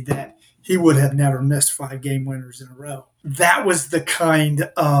remind me that he would have never missed 5 game winners in a row. That was the kind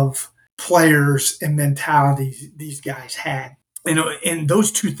of players and mentalities these guys had. And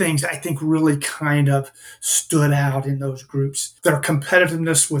those two things, I think, really kind of stood out in those groups. Their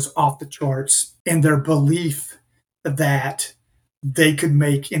competitiveness was off the charts, and their belief that they could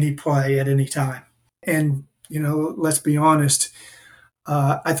make any play at any time. And, let's be honest,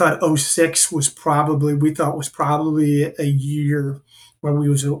 I thought '06 we thought was probably a year where we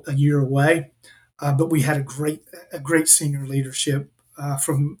was a year away, but we had a great senior leadership.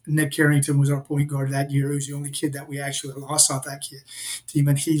 From Nick Carrington was our point guard that year. He was the only kid that we actually lost off that team,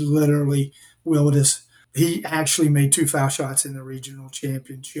 and he literally willed us. He actually made 2 foul shots in the regional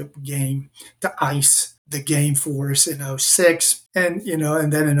championship game to ice the game for us in '06. And,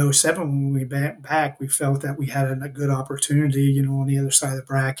 and then in '07, when we went back, we felt that we had a good opportunity, on the other side of the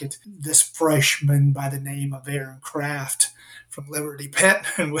bracket. This freshman by the name of Aaron Kraft from Liberty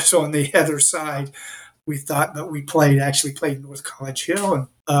Penn was on the other side. We thought, but we actually played North College Hill,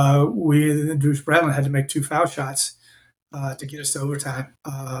 and Bruce Bradley had to make 2 foul shots to get us to overtime,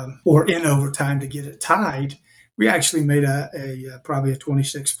 or in overtime to get it tied. We actually made probably a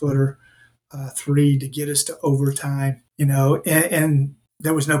 26-footer 3 to get us to overtime, and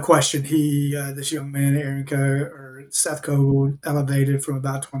there was no question this young man, Seth Kogel, elevated from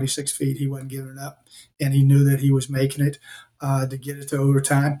about 26 feet. He wasn't giving it up, and he knew that he was making it to get it to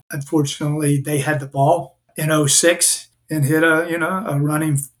overtime. Unfortunately, they had the ball in '06 and hit a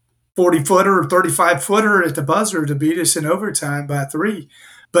running 40-footer or 35-footer at the buzzer to beat us in overtime by 3.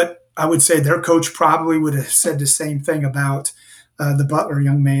 But I would say their coach probably would have said the same thing about the Butler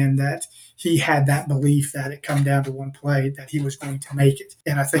young man, that he had that belief that it come down to one play, that he was going to make it.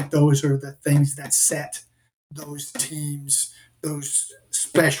 And I think those are the things that set those teams, those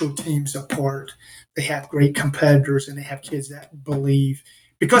special teams apart. They have great competitors, and they have kids that believe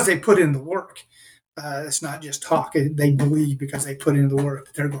because they put in the work. It's not just talk. They believe because they put in the work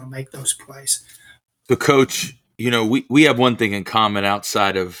that they're going to make those plays. So, Coach, we have one thing in common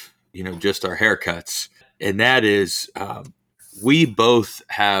outside of, just our haircuts, and that is we both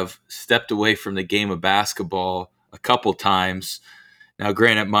have stepped away from the game of basketball a couple times. Now,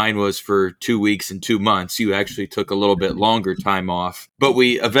 granted, mine was for 2 weeks and 2 months. You actually took a little bit longer time off, but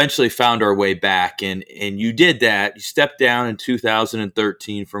we eventually found our way back. And you did that. You stepped down in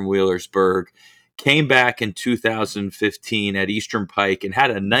 2013 from Wheelersburg, came back in 2015 at Eastern Pike, and had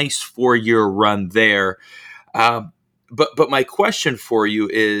a nice 4-year run there. But my question for you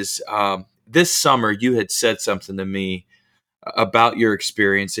is, this summer you had said something to me about your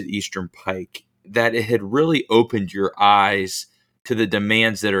experience at Eastern Pike, that it had really opened your eyes to the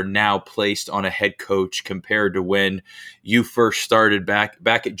demands that are now placed on a head coach compared to when you first started back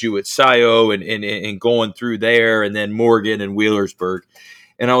at Jewett-Scio and going through there, and then Morgan and Wheelersburg.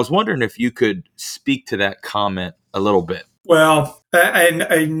 And I was wondering if you could speak to that comment a little bit. Well,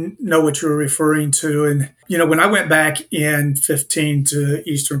 I know what you're referring to. And, when I went back in 15 to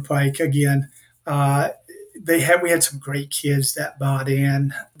Eastern Pike again, we had some great kids that bought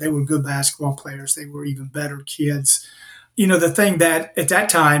in. They were good basketball players. They were even better kids. The thing that at that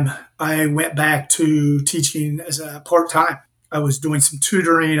time I went back to teaching as a part-time. I was doing some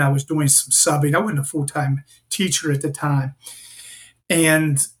tutoring. I was doing some subbing. I wasn't a full-time teacher at the time.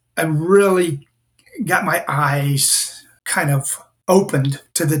 And I really got my eyes kind of opened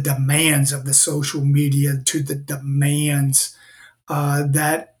to the demands of the social media, to the demands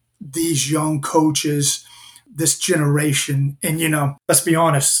that these young coaches, this generation, and, let's be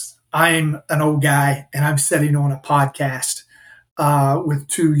honest, I'm an old guy and I'm sitting on a podcast with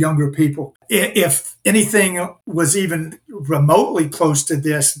 2 younger people. If anything was even remotely close to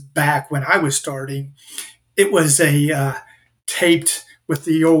this back when I was starting, it was a taped with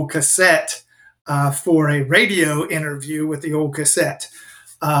the old cassette for a radio interview with the old cassette.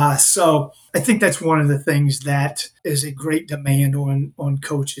 So I think that's one of the things that is a great demand on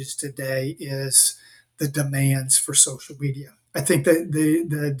coaches today, is the demands for social media. I think that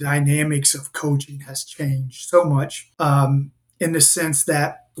the dynamics of coaching has changed so much in the sense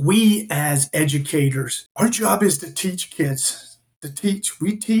that we as educators, our job is to teach kids,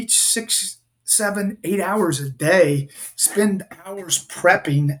 We teach 6, 7, 8 hours a day, spend hours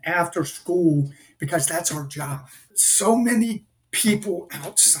prepping after school because that's our job. So many people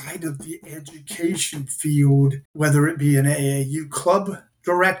outside of the education field, whether it be an AAU club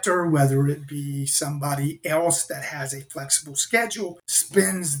director, whether it be somebody else that has a flexible schedule,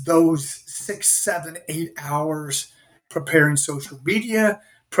 spends those 6, 7, 8 hours preparing social media,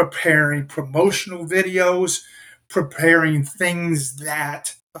 preparing promotional videos, preparing things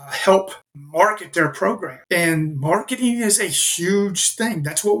that help market their program. And marketing is a huge thing.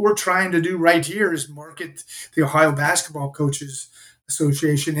 That's what we're trying to do right here is market the Ohio Basketball Coaches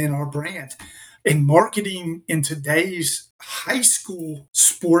Association and our brand. And marketing in today's high school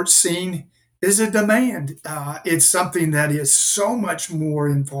sports scene is a demand. It's something that is so much more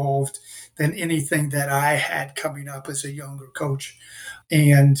involved than anything that I had coming up as a younger coach.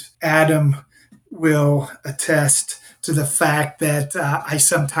 And Adam will attest to the fact that I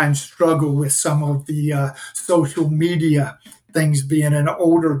sometimes struggle with some of the social media things being an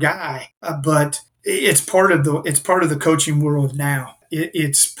older guy, but it's part of the coaching world now.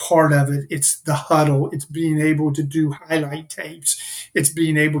 It's part of it. It's the huddle. It's being able to do highlight tapes. It's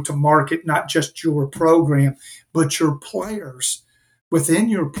being able to market not just your program, but your players within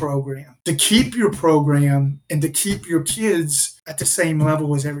your program to keep your program and to keep your kids at the same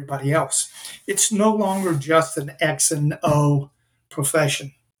level as everybody else. It's no longer just an X and O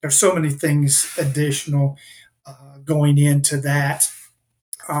profession. There's so many things additional going into that.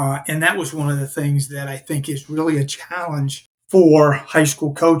 And that was one of the things that I think is really a challenge for high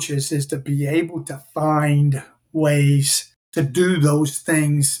school coaches is to be able to find ways to do those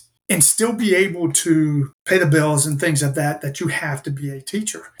things and still be able to pay the bills and things like that you have to be a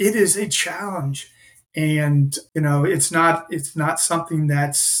teacher. It is a challenge. And, it's not something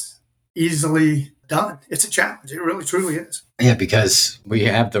that's easily done. It's a challenge. It really, truly is. Yeah, because we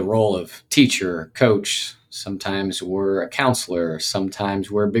have the role of teacher, coach. Sometimes we're a counselor. Sometimes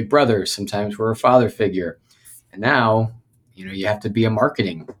we're a big brother. Sometimes we're a father figure. And now, you have to be a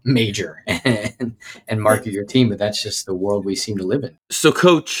marketing major and market your team. But that's just the world we seem to live in. So,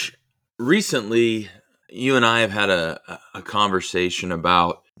 Coach, recently you and I have had a conversation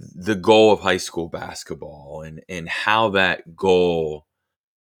about the goal of high school basketball and how that goal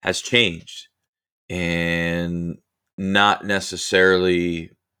has changed and not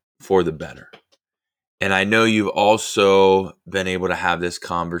necessarily for the better. And I know you've also been able to have this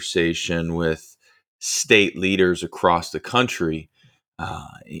conversation with state leaders across the country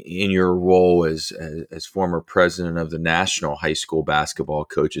in your role as former president of the National High School Basketball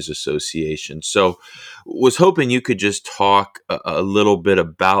Coaches Association. So was hoping you could just talk a little bit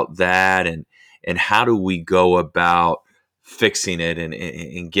about that and how do we go about fixing it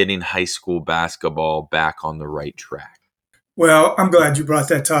and getting high school basketball back on the right track. Well, I'm glad you brought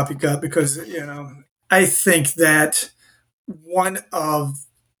that topic up because, I think that one of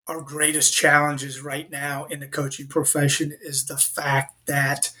our greatest challenges right now in the coaching profession is the fact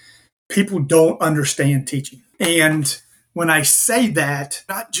that people don't understand teaching. And when I say that,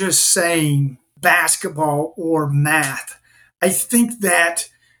 not just saying basketball or math, I think that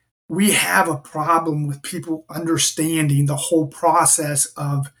we have a problem with people understanding the whole process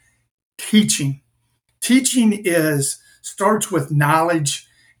of teaching. Teaching starts with knowledge,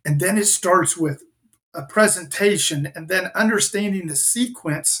 and then it starts with a presentation, and then understanding the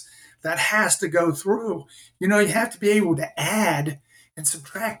sequence that has to go through. You have to be able to add and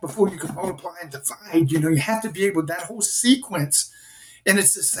subtract before you can multiply and divide. You have to be able that whole sequence. And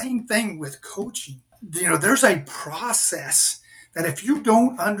it's the same thing with coaching. There's a process that if you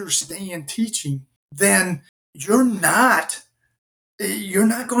don't understand teaching, then you're not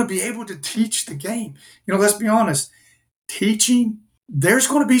going to be able to teach the game. Let's be honest. Teaching, there's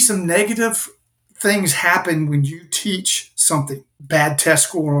going to be some negative things happen when you teach something. Bad test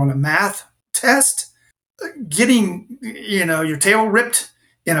score on a math test, getting, your tail ripped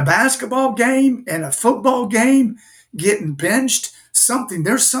in a basketball game and a football game, getting benched,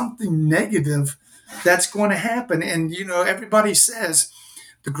 there's something negative that's going to happen. And, everybody says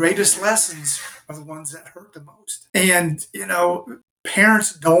the greatest lessons are the ones that hurt the most. And,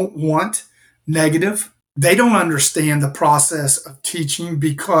 parents don't want negative. They don't understand the process of teaching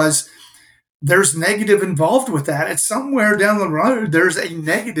because there's negative involved with that. It's somewhere down the road, there's a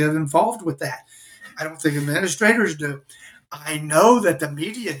negative involved with that. I don't think administrators do. I know that the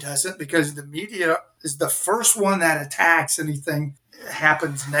media doesn't because the media is the first one that attacks anything that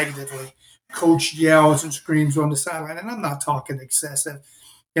happens negatively. Coach yells and screams on the sideline, and I'm not talking excessive.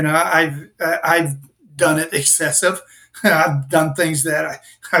 I've done it excessive. I've done things that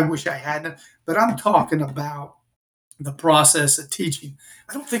I wish I hadn't, but I'm talking about the process of teaching.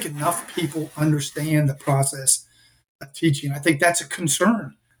 I don't think enough people understand the process of teaching. I think that's a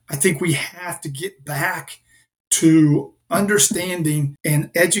concern. I think we have to get back to understanding and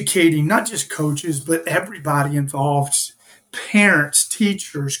educating not just coaches, but everybody involved parents,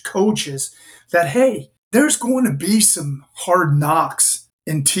 teachers, coaches that, hey, there's going to be some hard knocks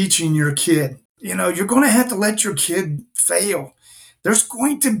in teaching your kid. You're going to have to let your kid fail. There's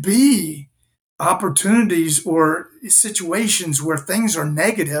going to be opportunities or situations where things are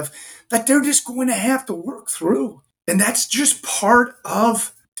negative that they're just going to have to work through. And that's just part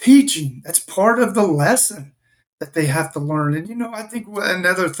of teaching. That's part of the lesson that they have to learn. And, I think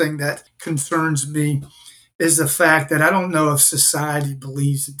another thing that concerns me is the fact that I don't know if society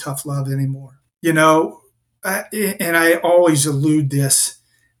believes in tough love anymore. And I always allude this,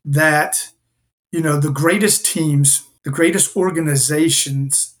 that, the greatest teams, the greatest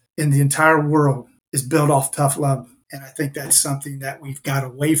organizations in the entire world is built off tough love. And I think that's something that we've got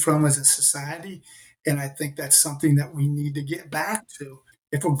away from as a society. And I think that's something that we need to get back to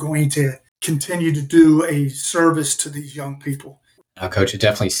if we're going to continue to do a service to these young people. Coach, it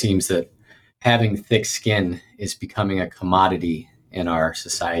definitely seems that having thick skin is becoming a commodity in our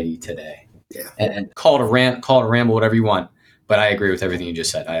society today. Yeah. And call it a ramble, whatever you want. But I agree with everything you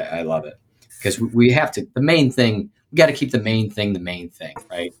just said. I love it. Because we have to, we got to keep the main thing,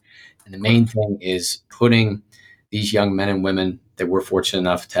 right? And the main thing is putting these young men and women that we're fortunate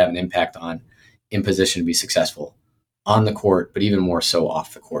enough to have an impact on in position to be successful on the court, but even more so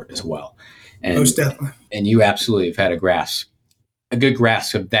off the court as well. And, most definitely. And you absolutely have had a good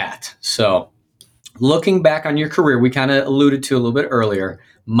grasp of that. So looking back on your career, we kind of alluded to a little bit earlier,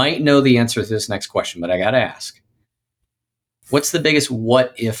 might know the answer to this next question, but I got to ask. What's the biggest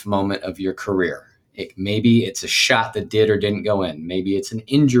what if moment of your career? Maybe it's a shot that did or didn't go in. Maybe it's an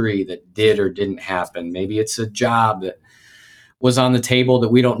injury that did or didn't happen. Maybe it's a job that was on the table that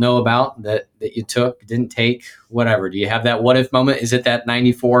we don't know about that you took, didn't take, whatever. Do you have that what if moment? Is it that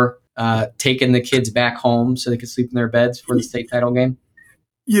 94 taking the kids back home so they could sleep in their beds for the state title game?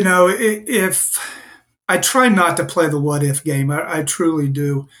 If I try not to play the what if game, I truly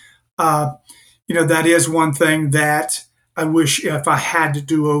do. That is one thing that I wish if I had to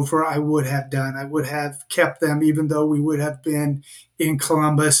do over, I would have done. I would have kept them, even though we would have been in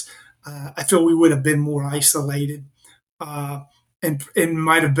Columbus. I feel we would have been more isolated and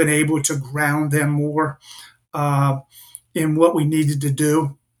might have been able to ground them more in what we needed to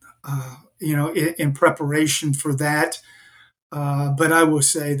do, in preparation for that. But I will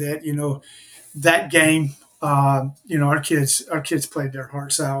say that, that game, our kids played their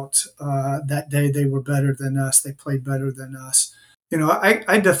hearts out. That day they were better than us. They played better than us.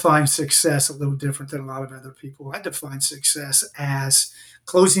 I define success a little different than a lot of other people. I define success as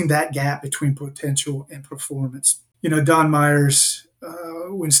closing that gap between potential and performance. Don Myers,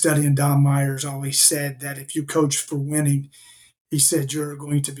 when studying Don Myers, always said that if you coach for winning, he said you're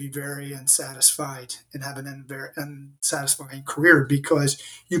going to be very unsatisfied and have an very unsatisfying career because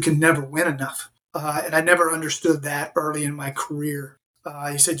you can never win enough. And I never understood that early in my career.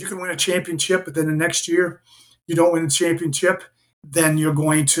 He said you can win a championship, but then the next year you don't win the championship, then you're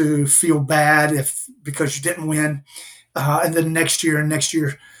going to feel bad because you didn't win. And then next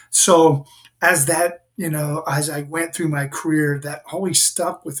year. So as that, as I went through my career, that always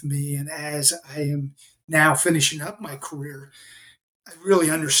stuck with me. And as I am now finishing up my career, I really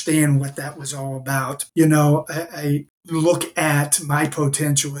understand what that was all about. I look at my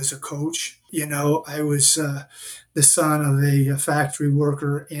potential as a coach. I was the son of a factory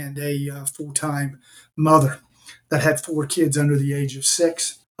worker and a full-time mother that had 4 kids under the age of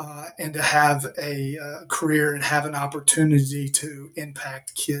 6. And to have a career and have an opportunity to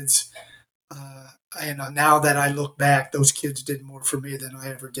impact kids. Now that I look back, those kids did more for me than I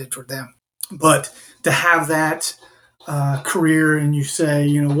ever did for them. But to have that career and you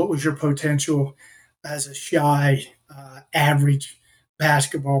say, what was your potential as a shy, average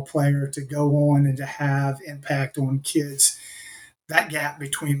basketball player to go on and to have impact on kids, that gap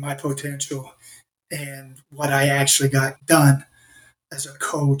between my potential and what I actually got done as a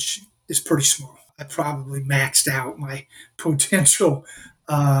coach is pretty small. I probably maxed out my potential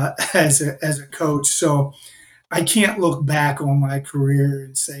as a coach. So I can't look back on my career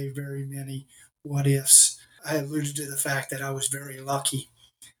and say very many what ifs. I alluded to the fact that I was very lucky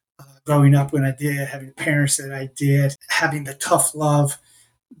growing up when I did, having parents that I did, having the tough love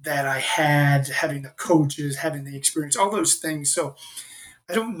that I had, having the coaches, having the experience, all those things. So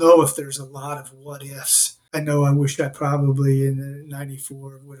I don't know if there's a lot of what ifs. I know I wish I probably in the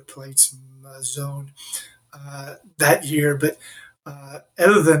 94 would have played some zone that year, but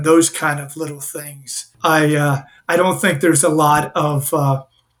other than those kind of little things, I don't think there's a lot of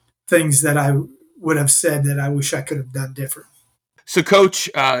things that I would have said that I wish I could have done different. So, Coach,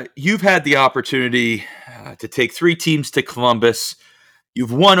 you've had the opportunity to take 3 teams to Columbus.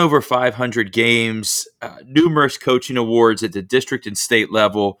 You've won over 500 games, numerous coaching awards at the district and state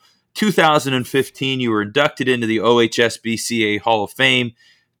level. 2015, you were inducted into the OHSBCA Hall of Fame.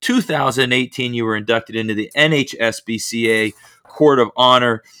 2018, you were inducted into the NHSBCA Court of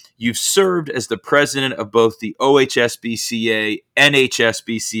Honor. You've served as the president of both the OHSBCA and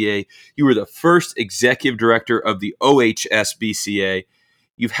NHSBCA. You were the first executive director of the OHSBCA.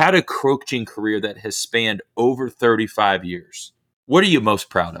 You've had a coaching career that has spanned over 35 years. What are you most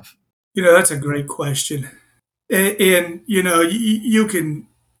proud of? That's a great question. And you can,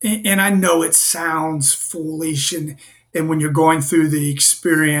 and I know it sounds foolish, and when you're going through the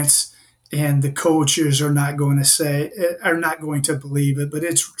experience, and the coaches are not going to believe it, but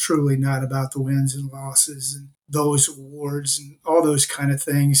it's truly not about the wins and losses and those awards and all those kind of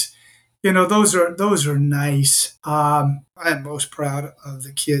things. Those are nice. I'm most proud of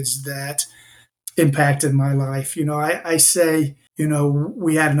the kids that impacted my life. I say,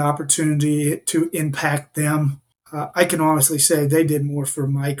 we had an opportunity to impact them. I can honestly say they did more for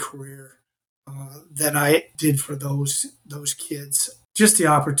my career than I did for those kids. Just the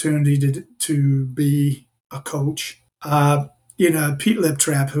opportunity to be a coach. Pete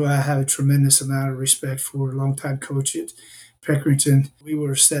Liptrap, who I have a tremendous amount of respect for, longtime coach at Pickerington. We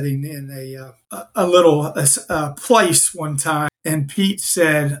were sitting in a little place one time, and Pete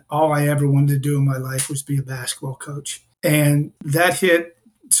said, all I ever wanted to do in my life was be a basketball coach. And that hit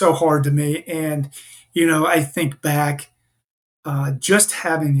so hard to me. And, I think back, just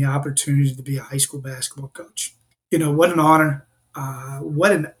having the opportunity to be a high school basketball coach. What an honor.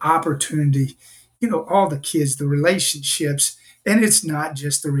 What an opportunity. All the kids, the relationships, and it's not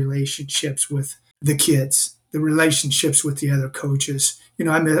just the relationships with the kids, the relationships with the other coaches.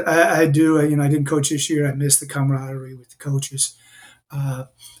 I didn't coach this year. I miss the camaraderie with the coaches.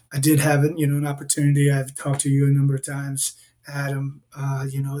 I did have an opportunity. I've talked to you a number of times, Adam,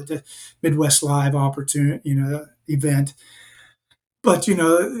 the Midwest Live opportunity, event. But,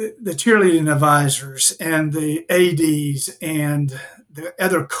 the cheerleading advisors and the ADs and the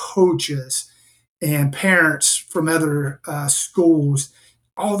other coaches and parents from other schools,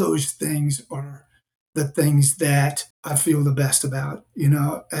 all those things are the things that I feel the best about.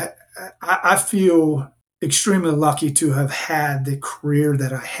 I feel extremely lucky to have had the career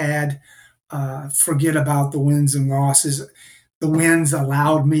that I had. Forget about the wins and losses. The wins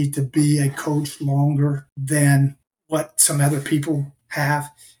allowed me to be a coach longer than what some other people have.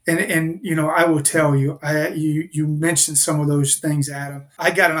 And I will tell you, you mentioned some of those things, Adam.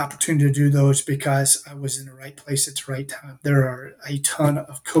 I got an opportunity to do those because I was in the right place at the right time. There are a ton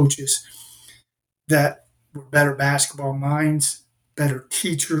of coaches that were better basketball minds, better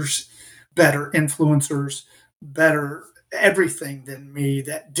teachers, better influencers, better everything than me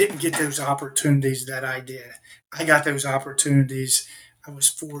that didn't get those opportunities that I did. I got those opportunities. I was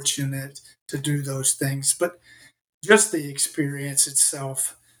fortunate to do those things. But just the experience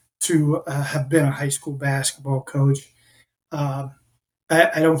itself to have been a high school basketball coach, I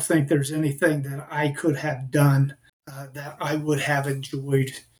don't think there's anything that I could have done that I would have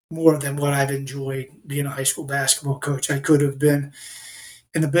enjoyed more than what I've enjoyed being a high school basketball coach. I could have been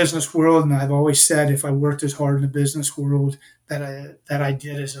in the business world, and I've always said if I worked as hard in the business world that I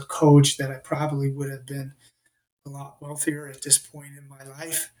did as a coach, that I probably would have been a lot wealthier at this point in my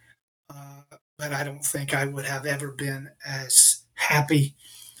life. But I don't think I would have ever been as happy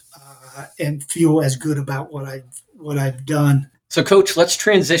and feel as good about what I've done. So, Coach, let's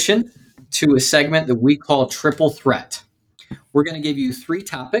transition to a segment that we call Triple Threat. We're going to give you 3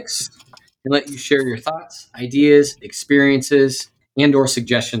 topics and let you share your thoughts, ideas, experiences, and/or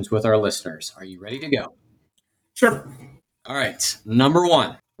suggestions with our listeners. Are you ready to go? Sure. All right. Number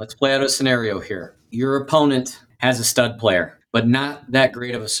 1, let's play out a scenario here. Your opponent has a stud player, but not that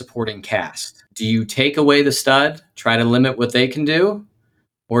great of a supporting cast. Do you take away the stud, try to limit what they can do,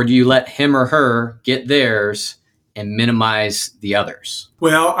 or do you let him or her get theirs and minimize the others?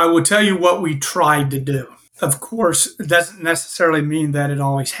 Well, I will tell you what we tried to do. Of course, it doesn't necessarily mean that it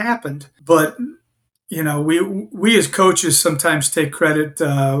always happened, but we as coaches sometimes take credit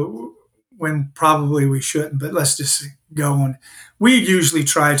when probably we shouldn't. But let's just go on. We usually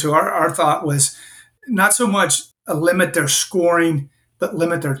try to. Our thought was not so much limit their scoring, but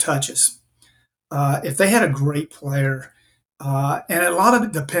limit their touches. If they had a great player, and a lot of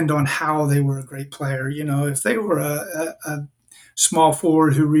it depend on how they were a great player. If they were a small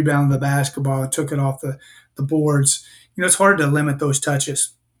forward who rebounded the basketball and took it off the boards, it's hard to limit those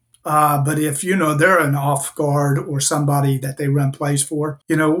touches. But if, they're an off guard or somebody that they run plays for,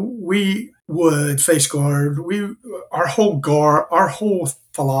 we would face guard. Our whole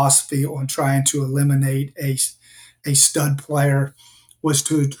philosophy on trying to eliminate a stud player was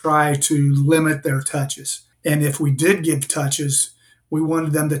to try to limit their touches. And if we did give touches, we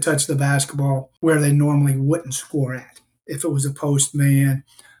wanted them to touch the basketball where they normally wouldn't score at. If it was a post man,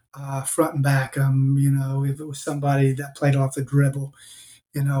 front and back, if it was somebody that played off the dribble,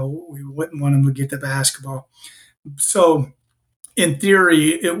 we wouldn't want them to get the basketball. So in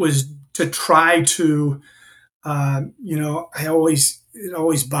theory, it was to try to, it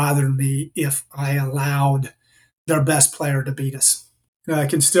always bothered me if I allowed their best player to beat us. I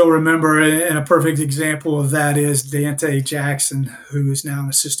can still remember, and a perfect example of that is Dante Jackson, who is now an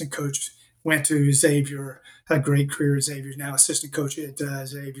assistant coach, went to Xavier, had a great career at Xavier, now assistant coach at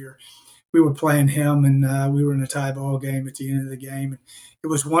Xavier. We were playing him, and we were in a tie ball game at the end of the game. It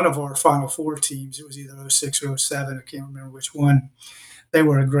was one of our Final Four teams. It was either 06 or 07. I can't remember which one. They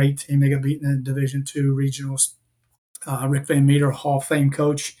were a great team. They got beaten in Division II regionals. Rick Van Meter, Hall of Fame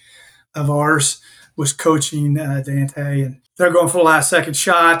coach of ours, was coaching Dante, and they're going for the last second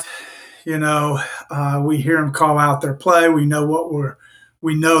shot. We hear them call out their play. We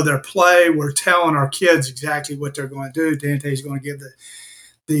know their play. We're telling our kids exactly what they're going to do. Dante's going to give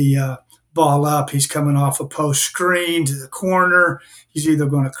the ball up. He's coming off a post screen to the corner. He's either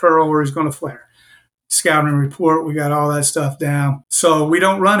going to curl or he's going to flare. Scouting report, we got all that stuff down. So we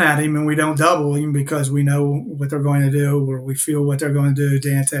don't run at him and we don't double him because we know what they're going to do, or we feel what they're going to do.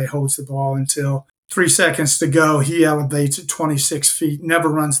 Dante holds the ball until 3 seconds to go. He elevates at 26 feet, never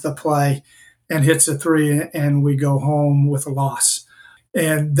runs the play, and hits a three, and we go home with a loss.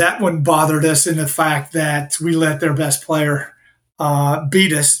 And that one bothered us in the fact that we let their best player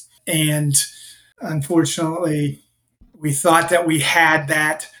beat us. And unfortunately, we thought that we had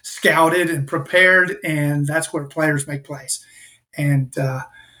that scouted and prepared, and that's where players make plays. And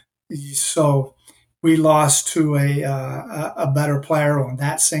so we lost to a better player on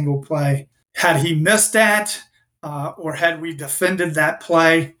that single play. Had he missed that, or had we defended that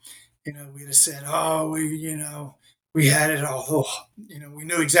play, we'd have said, we had it all. We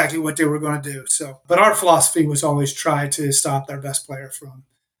knew exactly what they were going to do. So, but our philosophy was always try to stop their best player from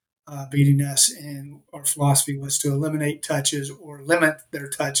beating us, and our philosophy was to eliminate touches or limit their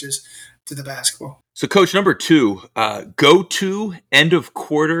touches to the basketball. So, Coach, number 2, go-to end of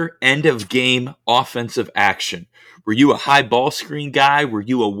quarter, end of game offensive action. Were you a high ball screen guy? Were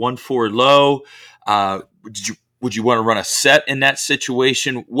you a 1-4 low? Would you want to run a set in that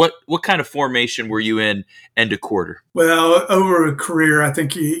situation? What kind of formation were you in end of quarter? Well, over a career, I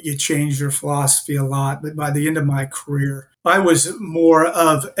think you changed your philosophy a lot. But by the end of my career, I was more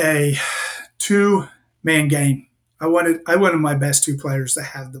of a 2-man game. I wanted my best 2 players to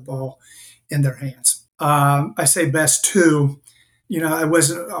have the ball in their hands. I say best 2. I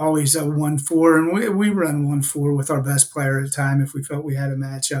wasn't always a 1-4, and we run 1-4 with our best player at the time if we felt we had a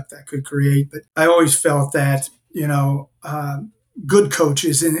matchup that could create. But I always felt that, good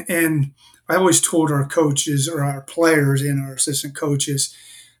coaches, and I always told our coaches or our players and our assistant coaches,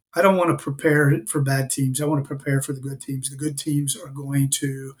 I don't want to prepare for bad teams. I want to prepare for the good teams. The good teams are going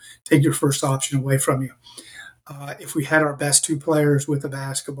to take your first option away from you. If we had our best 2 players with the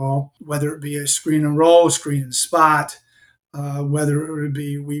basketball, whether it be a screen and roll, screen and spot, whether it would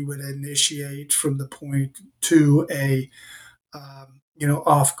be we would initiate from the point to a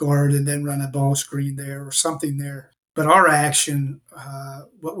off guard and then run a ball screen there or something there. But our action,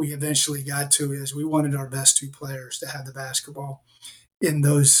 what we eventually got to is we wanted our best 2 players to have the basketball in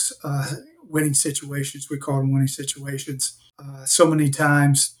those winning situations. We call them winning situations. So many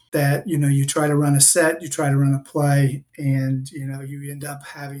times that, you try to run a set, you try to run a play, and, you end up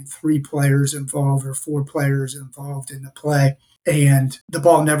having 3 players involved or 4 players involved in the play. And the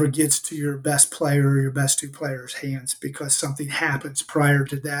ball never gets to your best player or your best 2 players' hands because something happens prior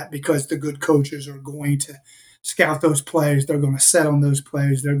to that, because the good coaches are going to scout those plays. They're going to set on those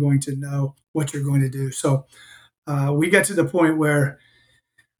plays. They're going to know what you're going to do. So we get to the point where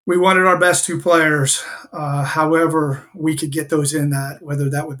we wanted our best 2 players. However, we could get those in that, whether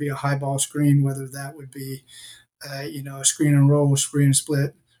that would be a high ball screen, whether that would be, a screen and roll, screen and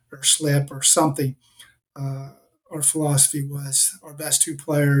split, or slip or something. Our philosophy was our best 2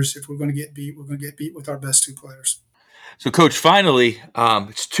 players. If we're going to get beat, we're going to get beat with our best 2 players. So, Coach, finally,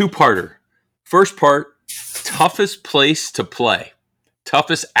 it's 2-parter. First part, toughest place to play,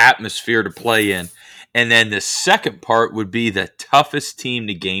 toughest atmosphere to play in. And then the second part would be the toughest team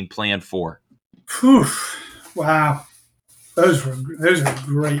to game plan for. Whew. Wow. Those are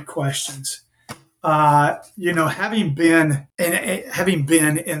great questions. Having been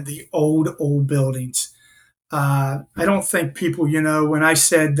in the old buildings, I don't think people, when I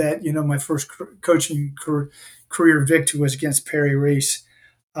said that, my first coaching career victory was against Perry Reese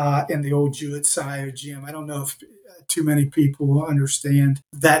in the old Jewett-Sire gym. I don't know if too many people understand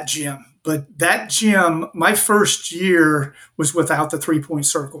that gym. But that gym, my first year was without the 3-point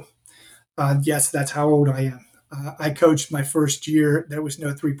circle. Yes, that's how old I am. I coached my first year. There was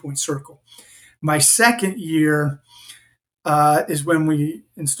no 3-point circle. My second year is when we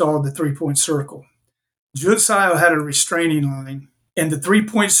installed the 3-point circle. Josiah had a restraining line, and the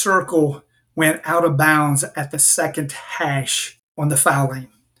 3-point circle went out of bounds at the second hash on the foul lane.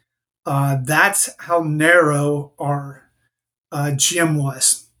 That's how narrow our gym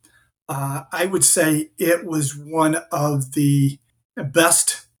was. I would say it was one of the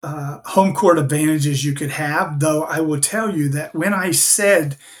best home court advantages you could have, though I will tell you that when I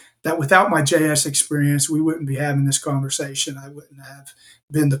said that without my JS experience, we wouldn't be having this conversation. I wouldn't have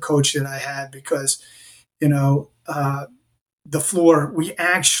been the coach that I had because, the floor, we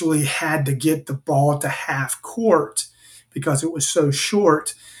actually had to get the ball to half court because it was so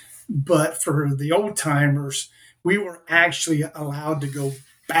short. But for the old timers, we were actually allowed to go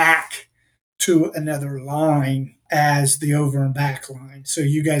back to another line as the over and back line. So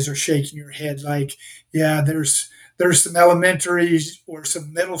you guys are shaking your head like, yeah, there's some elementaries or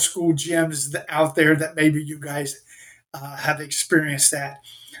some middle school gyms out there that maybe you guys have experienced that.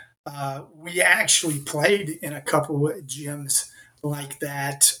 We actually played in a couple of gyms like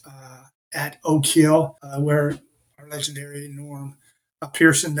that at Oak Hill, where our legendary Norm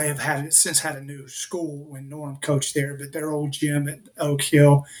Pearson, they have since had a new school when Norm coached there, but their old gym at Oak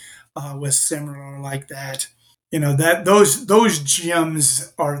Hill was similar like that. That those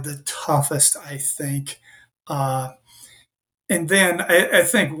gyms are the toughest, I think. And then I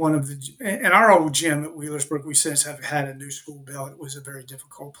think in our old gym at Wheelersburg, we since have had a new school built. It was a very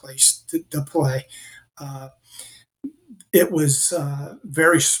difficult place to play. It was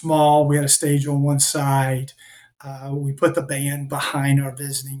very small. We had a stage on one side. We put the band behind our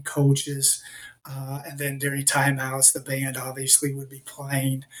visiting coaches. And then during timeouts, the band obviously would be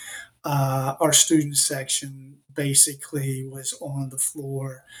playing. Our student section basically was on the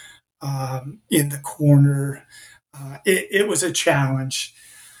floor in the corner. It was a challenge.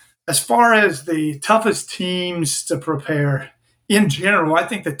 As far as the toughest teams to prepare, in general, I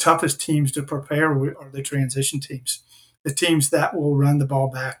think the toughest teams to prepare are the transition teams, the teams that will run the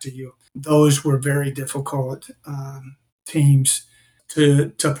ball back to you. Those were very difficult teams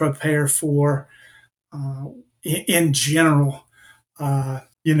to prepare for in general.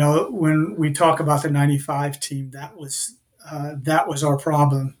 When we talk about the '95 team, that was our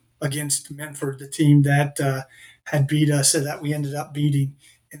problem against Menford, the team that had beat us, so that we ended up beating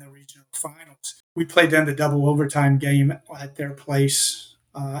in the regional finals. We played them the double overtime game at their place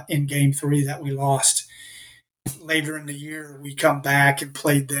in game 3 that we lost. Later in the year, we come back and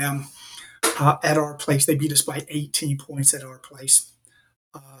played them at our place. They beat us by 18 points at our place.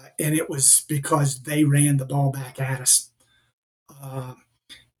 And it was because they ran the ball back at us.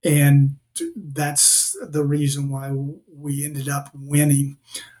 And that's the reason why we ended up winning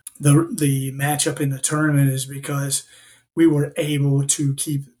the matchup in the tournament, is because we were able to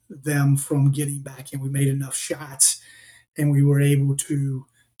keep them from getting back, and we made enough shots, and we were able to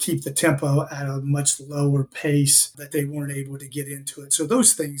keep the tempo at a much lower pace that they weren't able to get into it. So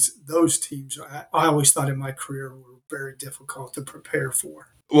those teams, I always thought in my career were very difficult to prepare for.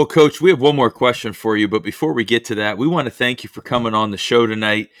 Well, Coach, we have one more question for you, but before we get to that, we want to thank you for coming on the show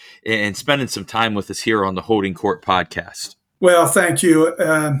tonight and spending some time with us here on the Holding Court podcast. Well, thank you.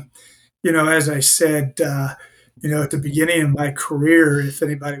 As I said, at the beginning of my career, if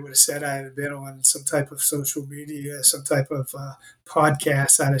anybody would have said I had been on some type of social media, some type of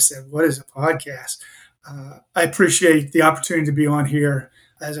podcast, I'd have said, what is a podcast? I appreciate the opportunity to be on here.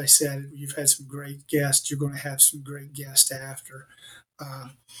 As I said, you've had some great guests. You're going to have some great guests after.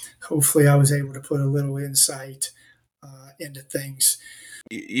 Hopefully I was able to put a little insight into things.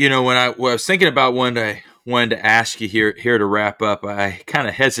 When I was thinking about when I wanted to ask you here to wrap up, I kind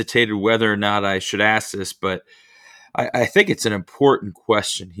of hesitated whether or not I should ask this, but I think it's an important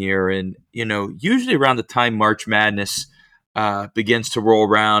question here. And, usually around the time March Madness begins to roll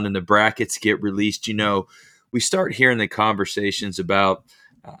around and the brackets get released, we start hearing the conversations about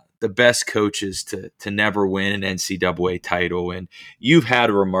the best coaches to never win an NCAA title. And you've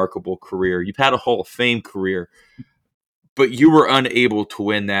had a remarkable career. You've had a Hall of Fame career, but you were unable to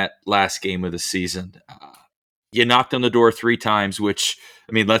win that last game of the season. You knocked on the door 3 times, which,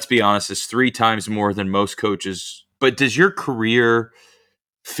 let's be honest, is 3 times more than most coaches. But does your career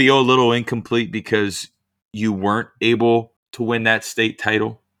feel a little incomplete because you weren't able to win that state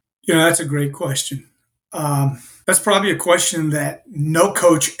title? That's a great question. That's probably a question that no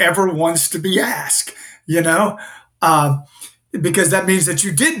coach ever wants to be asked, because that means that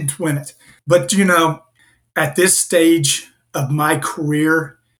you didn't win it. But, at this stage of my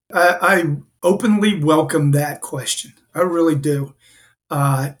career, I openly welcome that question. I really do,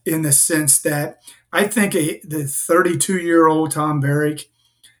 in the sense that I think the 32-year-old Tom Barrick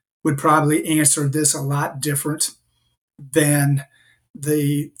would probably answer this a lot different than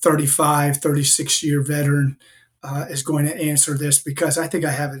the 35, 36-year veteran is going to answer this, because I think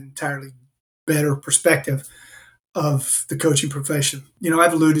I have an entirely better perspective of the coaching profession.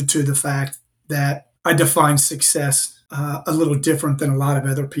 I've alluded to the fact that I define success a little different than a lot of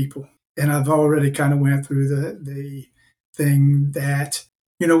other people. And I've already kind of went through the thing that,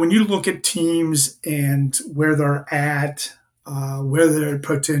 when you look at teams and where they're at, where their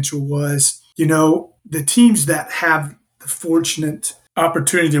potential was, the teams that have the fortunate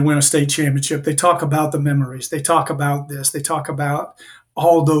opportunity to win a state championship, they talk about the memories. They talk about this. They talk about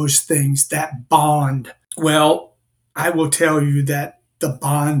all those things, that bond. Well, I will tell you that the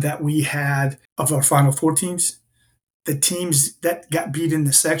bond that we had of our Final Four teams, the teams that got beat in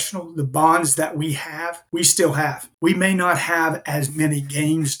the sectional, the bonds that we have, we still have. We may not have as many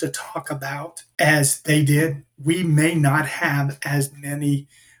games to talk about as they did. We may not have as many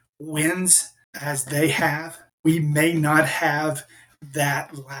wins as they have. We may not have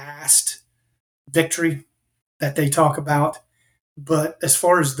that last victory that they talk about. But as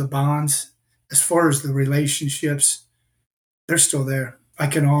far as the bonds, as far as the relationships, they're still there. I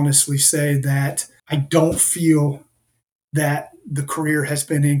can honestly say that I don't feel that the career has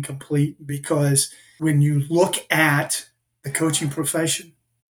been incomplete, because when you look at the coaching profession,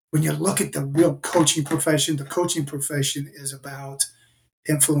 when you look at the real coaching profession, the coaching profession is about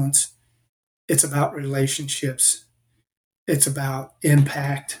influence. It's about relationships. It's about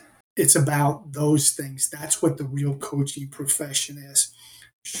impact. It's about those things. That's what the real coaching profession is.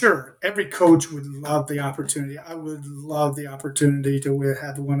 Sure, every coach would love the opportunity. I would love the opportunity to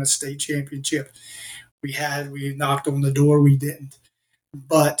have won a state championship. We knocked on the door, we didn't.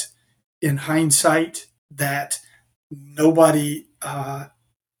 But in hindsight, that nobody,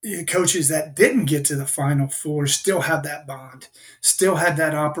 coaches that didn't get to the Final Four still have that bond, still had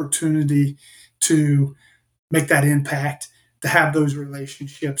that opportunity to make that impact, to have those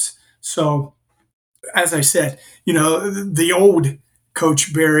relationships. So, as I said, the old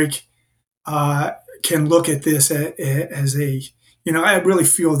Coach Barrick can look at this as I really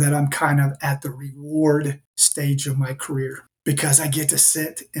feel that I'm kind of at the reward stage of my career, because I get to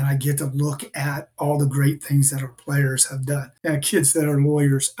sit and I get to look at all the great things that our players have done. I got kids that are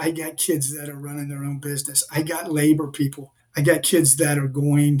lawyers. I got kids that are running their own business. I got labor people. I got kids that are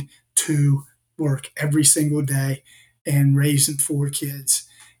going to work every single day and raising 4 kids.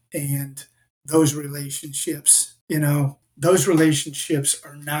 And those relationships, those relationships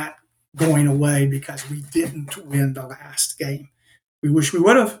are not going away because we didn't win the last game. We wish we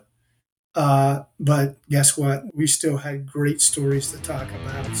would have. But guess what? We still had great stories to talk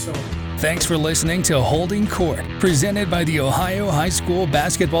about. So, thanks for listening to Holding Court, presented by the Ohio High School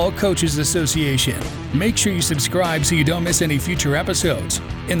Basketball Coaches Association. Make sure you subscribe so you don't miss any future episodes.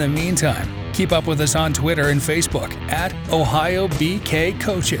 In the meantime, keep up with us on Twitter and Facebook at Ohio BK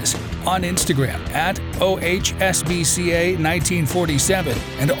Coaches, on Instagram at OHSBCA1947,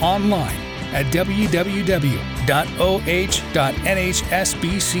 and online at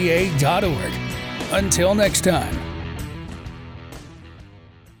www.oh.nhsbca.org. Until next time.